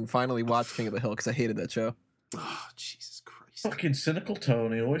fucking finally watch King of the Hill because I hated that show. Oh, Jesus Christ. Fucking cynical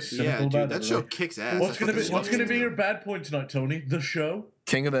Tony, always cynical Yeah, dude, about that it, show right? kicks ass. What's I gonna fucking love be it. your bad point tonight, Tony? The show?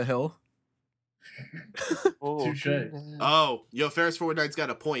 King of the Hill. Touche. Oh, yo, Ferris 419's got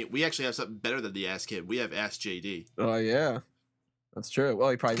a point. We actually have something better than the Ask Him. We have Ask JD. Oh yeah, that's true. Well,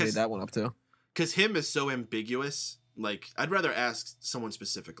 he probably made 'Cause- that one up too. Because him is so ambiguous. Like, I'd rather ask someone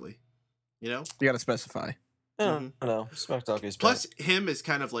specifically. You know? You got to specify. I don't know. Smack Talk is Plus, him is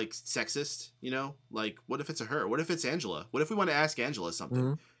kind of like sexist, you know? Like, what if it's a her? What if it's Angela? What if we want to ask Angela something?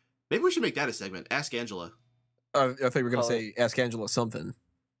 Mhm. Maybe we should make that a segment. Ask Angela. I thought you were gonna Oh. say ask Angela something.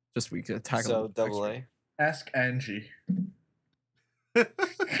 Just we could tackle. So it double extra. A. Ask Angie.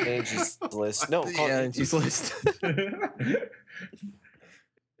 Angie's list. No, call Yeah, it Angie's list.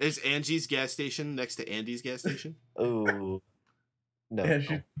 Is Angie's gas station next to Andy's gas station? Oh. No.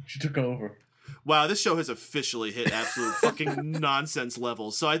 Yeah, she took over. Wow, this show has officially hit absolute fucking nonsense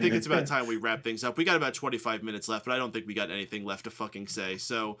levels. So I think it's about time we wrap things up. We got about 25 minutes left, but I don't think we got anything left to fucking say.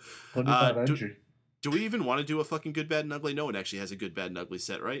 So, What about do- Angie? do we even want to do a fucking good, bad, and ugly? No one actually has a good, bad, and ugly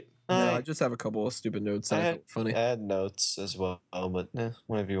set, right? No, I- I just have a couple of stupid notes that I I had, thought funny. I had notes as well, but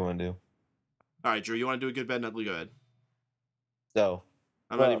whatever you want to do. All right, Drew, you want to do a good, bad, and ugly? Go ahead. No.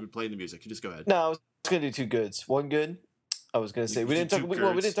 I'm Well- not even playing the music. You just go ahead. No, I was gonna do two goods. One good. I was gonna say You we did didn't talk. two Well,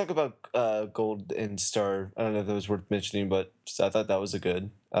 we goods. didn't talk about Gold and Star. I don't know if that was worth mentioning, but I thought that was a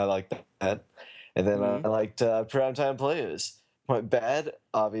good. I liked that. And then Mhm. I liked Primetime Players. My bad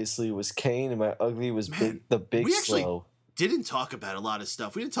obviously was Kane, and my ugly was Man, the big we actually- slow. Didn't talk about a lot of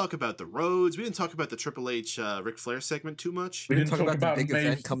stuff. We didn't talk about the roads. We didn't talk about the Triple H Ric Flair segment too much. We didn't talk about the big May-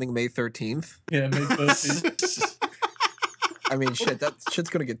 event coming May 13th. Yeah, May 13th. I mean, shit, that shit's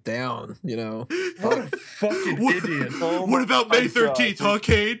gonna get down, you know. What a fucking What- idiot. Oh What my about May God. 13th, huh,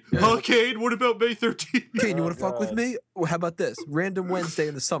 Cade? Yeah. Huh, Cade? What about May 13th? Kane, you Oh, want to fuck with God. me? Well, how about this? Random Wednesday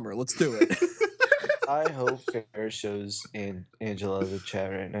in the summer. Let's do it. I hope Fair shows Angela the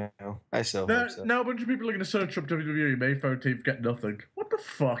chat right now. I so Now, hope so. now a bunch of people are going to search up WWE May 13th, get nothing. What the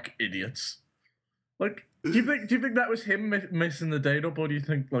fuck, idiots? Like, do you think that was him missing the date up, or do you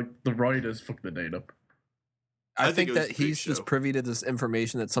think like the writers fucked the date up? I think it was that a big he's just show. privy to this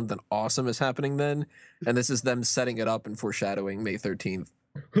information that something awesome is happening then, and this is them setting it up and foreshadowing May 13th.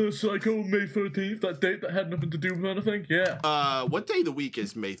 Psycho May 13th, that date that had nothing to do with anything. Yeah. What day of the week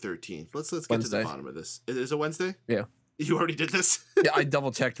is May 13th? Let's get to Wednesday. the bottom of this. Is it Wednesday? Yeah. You already did this? Yeah, I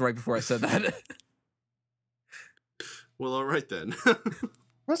double checked right before I said that. Well, all right then.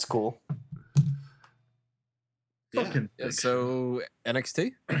 That's cool. Fucking Yeah, big so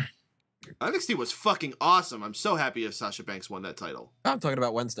NXT? NXT was fucking awesome. I'm so happy if Sasha Banks won that title. I'm talking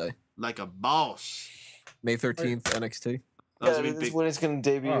about Wednesday. Like a boss. May 13th, NXT. Yeah, this is when it's going to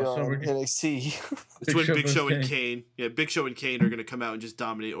debut Oh, so on we're- NXT. It's when Big Show and versus Kane. Yeah, Big Show and Kane are going to come out and just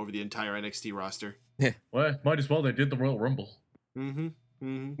dominate over the entire NXT roster. Well, might as well. They did the Royal Rumble. Mm-hmm.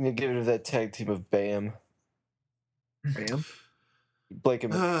 Mm-hmm. You get rid of that tag team of Bam. Bam? Blake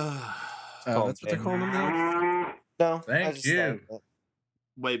and That's what they're calling them now? No, Thank I just you. thought that.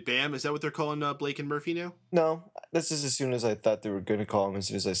 Wait, Bam? Is that what they're calling Blake and Murphy now? No, this is as soon as I thought they were going to call him. As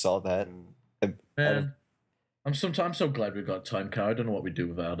soon as I saw that, Man, I'm so glad we got Time Card. I don't know what we'd do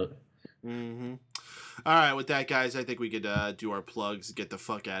without it. Mm-hmm. All right, with that, guys, I think we could do our plugs, get the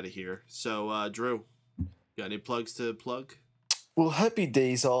fuck out of here. So, Drew, got any plugs to plug? well, happy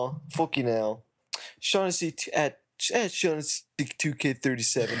days all. Fucking hell. Shaughnessy at Shaughnessy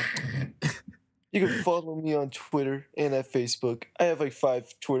 2K37. You can follow me on Twitter and at Facebook. I have like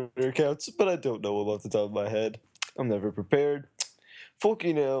 5 Twitter accounts, but I don't know them off the top of my head. I'm never prepared.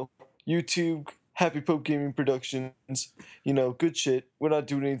 Fucking hell. YouTube, Happy Pope Gaming Productions. You know, good shit. We're not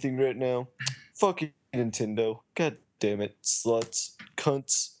doing anything right now. Fucking Nintendo. God damn it. Sluts.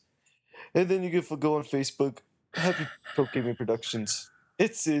 Cunts. And then you can go on Facebook. Happy Pope Gaming Productions.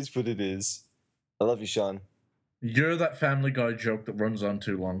 It is what it is. I love you, Sean. You're that Family Guy joke that runs on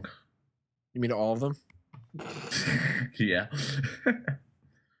too long. You mean all of them? Yeah.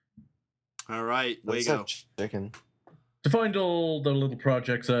 All right, That's Wago. that chicken. To find all the little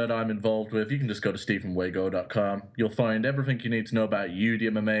projects that I'm involved with, you can just go to stephenwago.com. You'll find everything you need to know about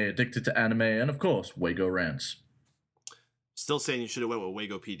UDMMA, Addicted to Anime, and of course, Wago Rants. Still saying you should have went with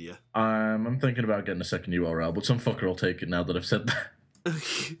Wagopedia. I'm thinking about getting a second URL, but some fucker will take it now that I've said that.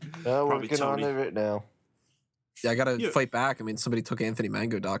 No, Probably working on Tony. it right now. Yeah, I gotta Yeah. fight back. I mean, somebody took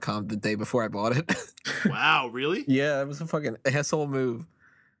AnthonyMango.com the day before I bought it. Wow, really? Yeah, it was a fucking asshole move.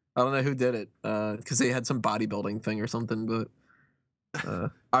 I don't know who did it, because they had some bodybuilding thing or something, but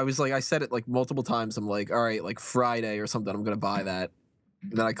I was like, I said it like multiple times. I'm like, all right, like Friday or something, I'm gonna buy that.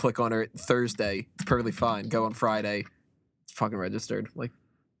 And then I click on it Thursday, it's perfectly fine. Go on Friday, it's fucking registered. Like,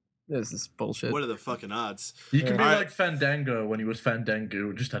 this is bullshit. What are the fucking odds? You can be All right. like Fandango when he was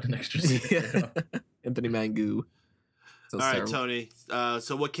Fandango, just had an extra C. Yeah. Anthony Mangu. All right, Tony.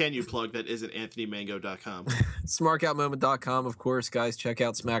 So what can you plug that isn't AnthonyMango.com? SmarkoutMoment.com, of course, guys. Check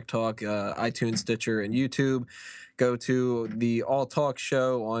out Smack Talk, iTunes, Stitcher, and YouTube. Go to the All Talk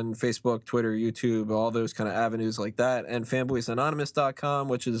Show on Facebook, Twitter, YouTube, all those kind of avenues like that. And FanboysAnonymous.com,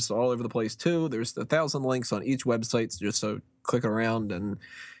 which is all over the place too. There's 1,000 links on each website, so click around and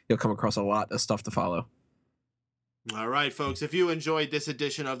you'll come across a lot of stuff to follow. All right, folks, if you enjoyed this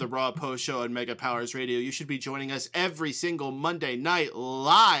edition of the Raw Post Show on Mega Powers Radio, you should be joining us every single Monday night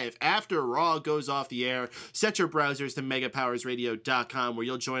live after Raw goes off the air. Set your browsers to megapowersradio.com, where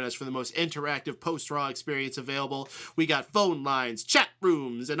you'll join us for the most interactive post-Raw experience available. We got phone lines, chat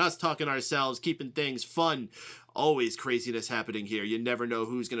rooms, and us talking ourselves, keeping things fun. Always craziness happening here. You never know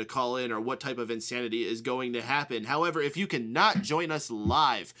who's going to call in or what type of insanity is going to happen. However, if you cannot join us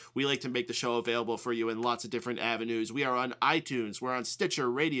live, we like to make the show available for you in lots of different avenues. We are on iTunes, we're on Stitcher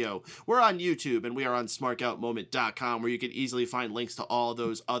Radio, we're on YouTube, and we are on smarkoutmoment.com, where you can easily find links to all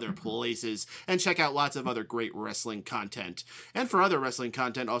those other places and check out lots of other great wrestling content. And for other wrestling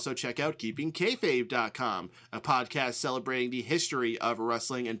content, also check out keepingkayfabe.com, a podcast celebrating the history of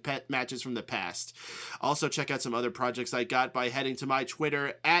wrestling and pet matches from the past. Also check out some other projects I got by heading to my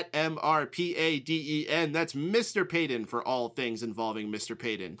Twitter at MRPADEN. That's Mr. Paden for all things involving Mr.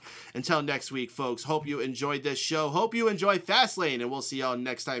 Paden. Until next week, folks, hope you enjoyed this show. Hope you enjoy Fastlane, and we'll see y'all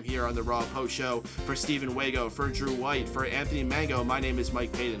next time here on the Raw Post Show. For Stephen Wago, for Drew White, for Anthony Mango, my name is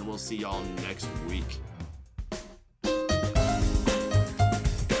Mike Paden. We'll see y'all next week.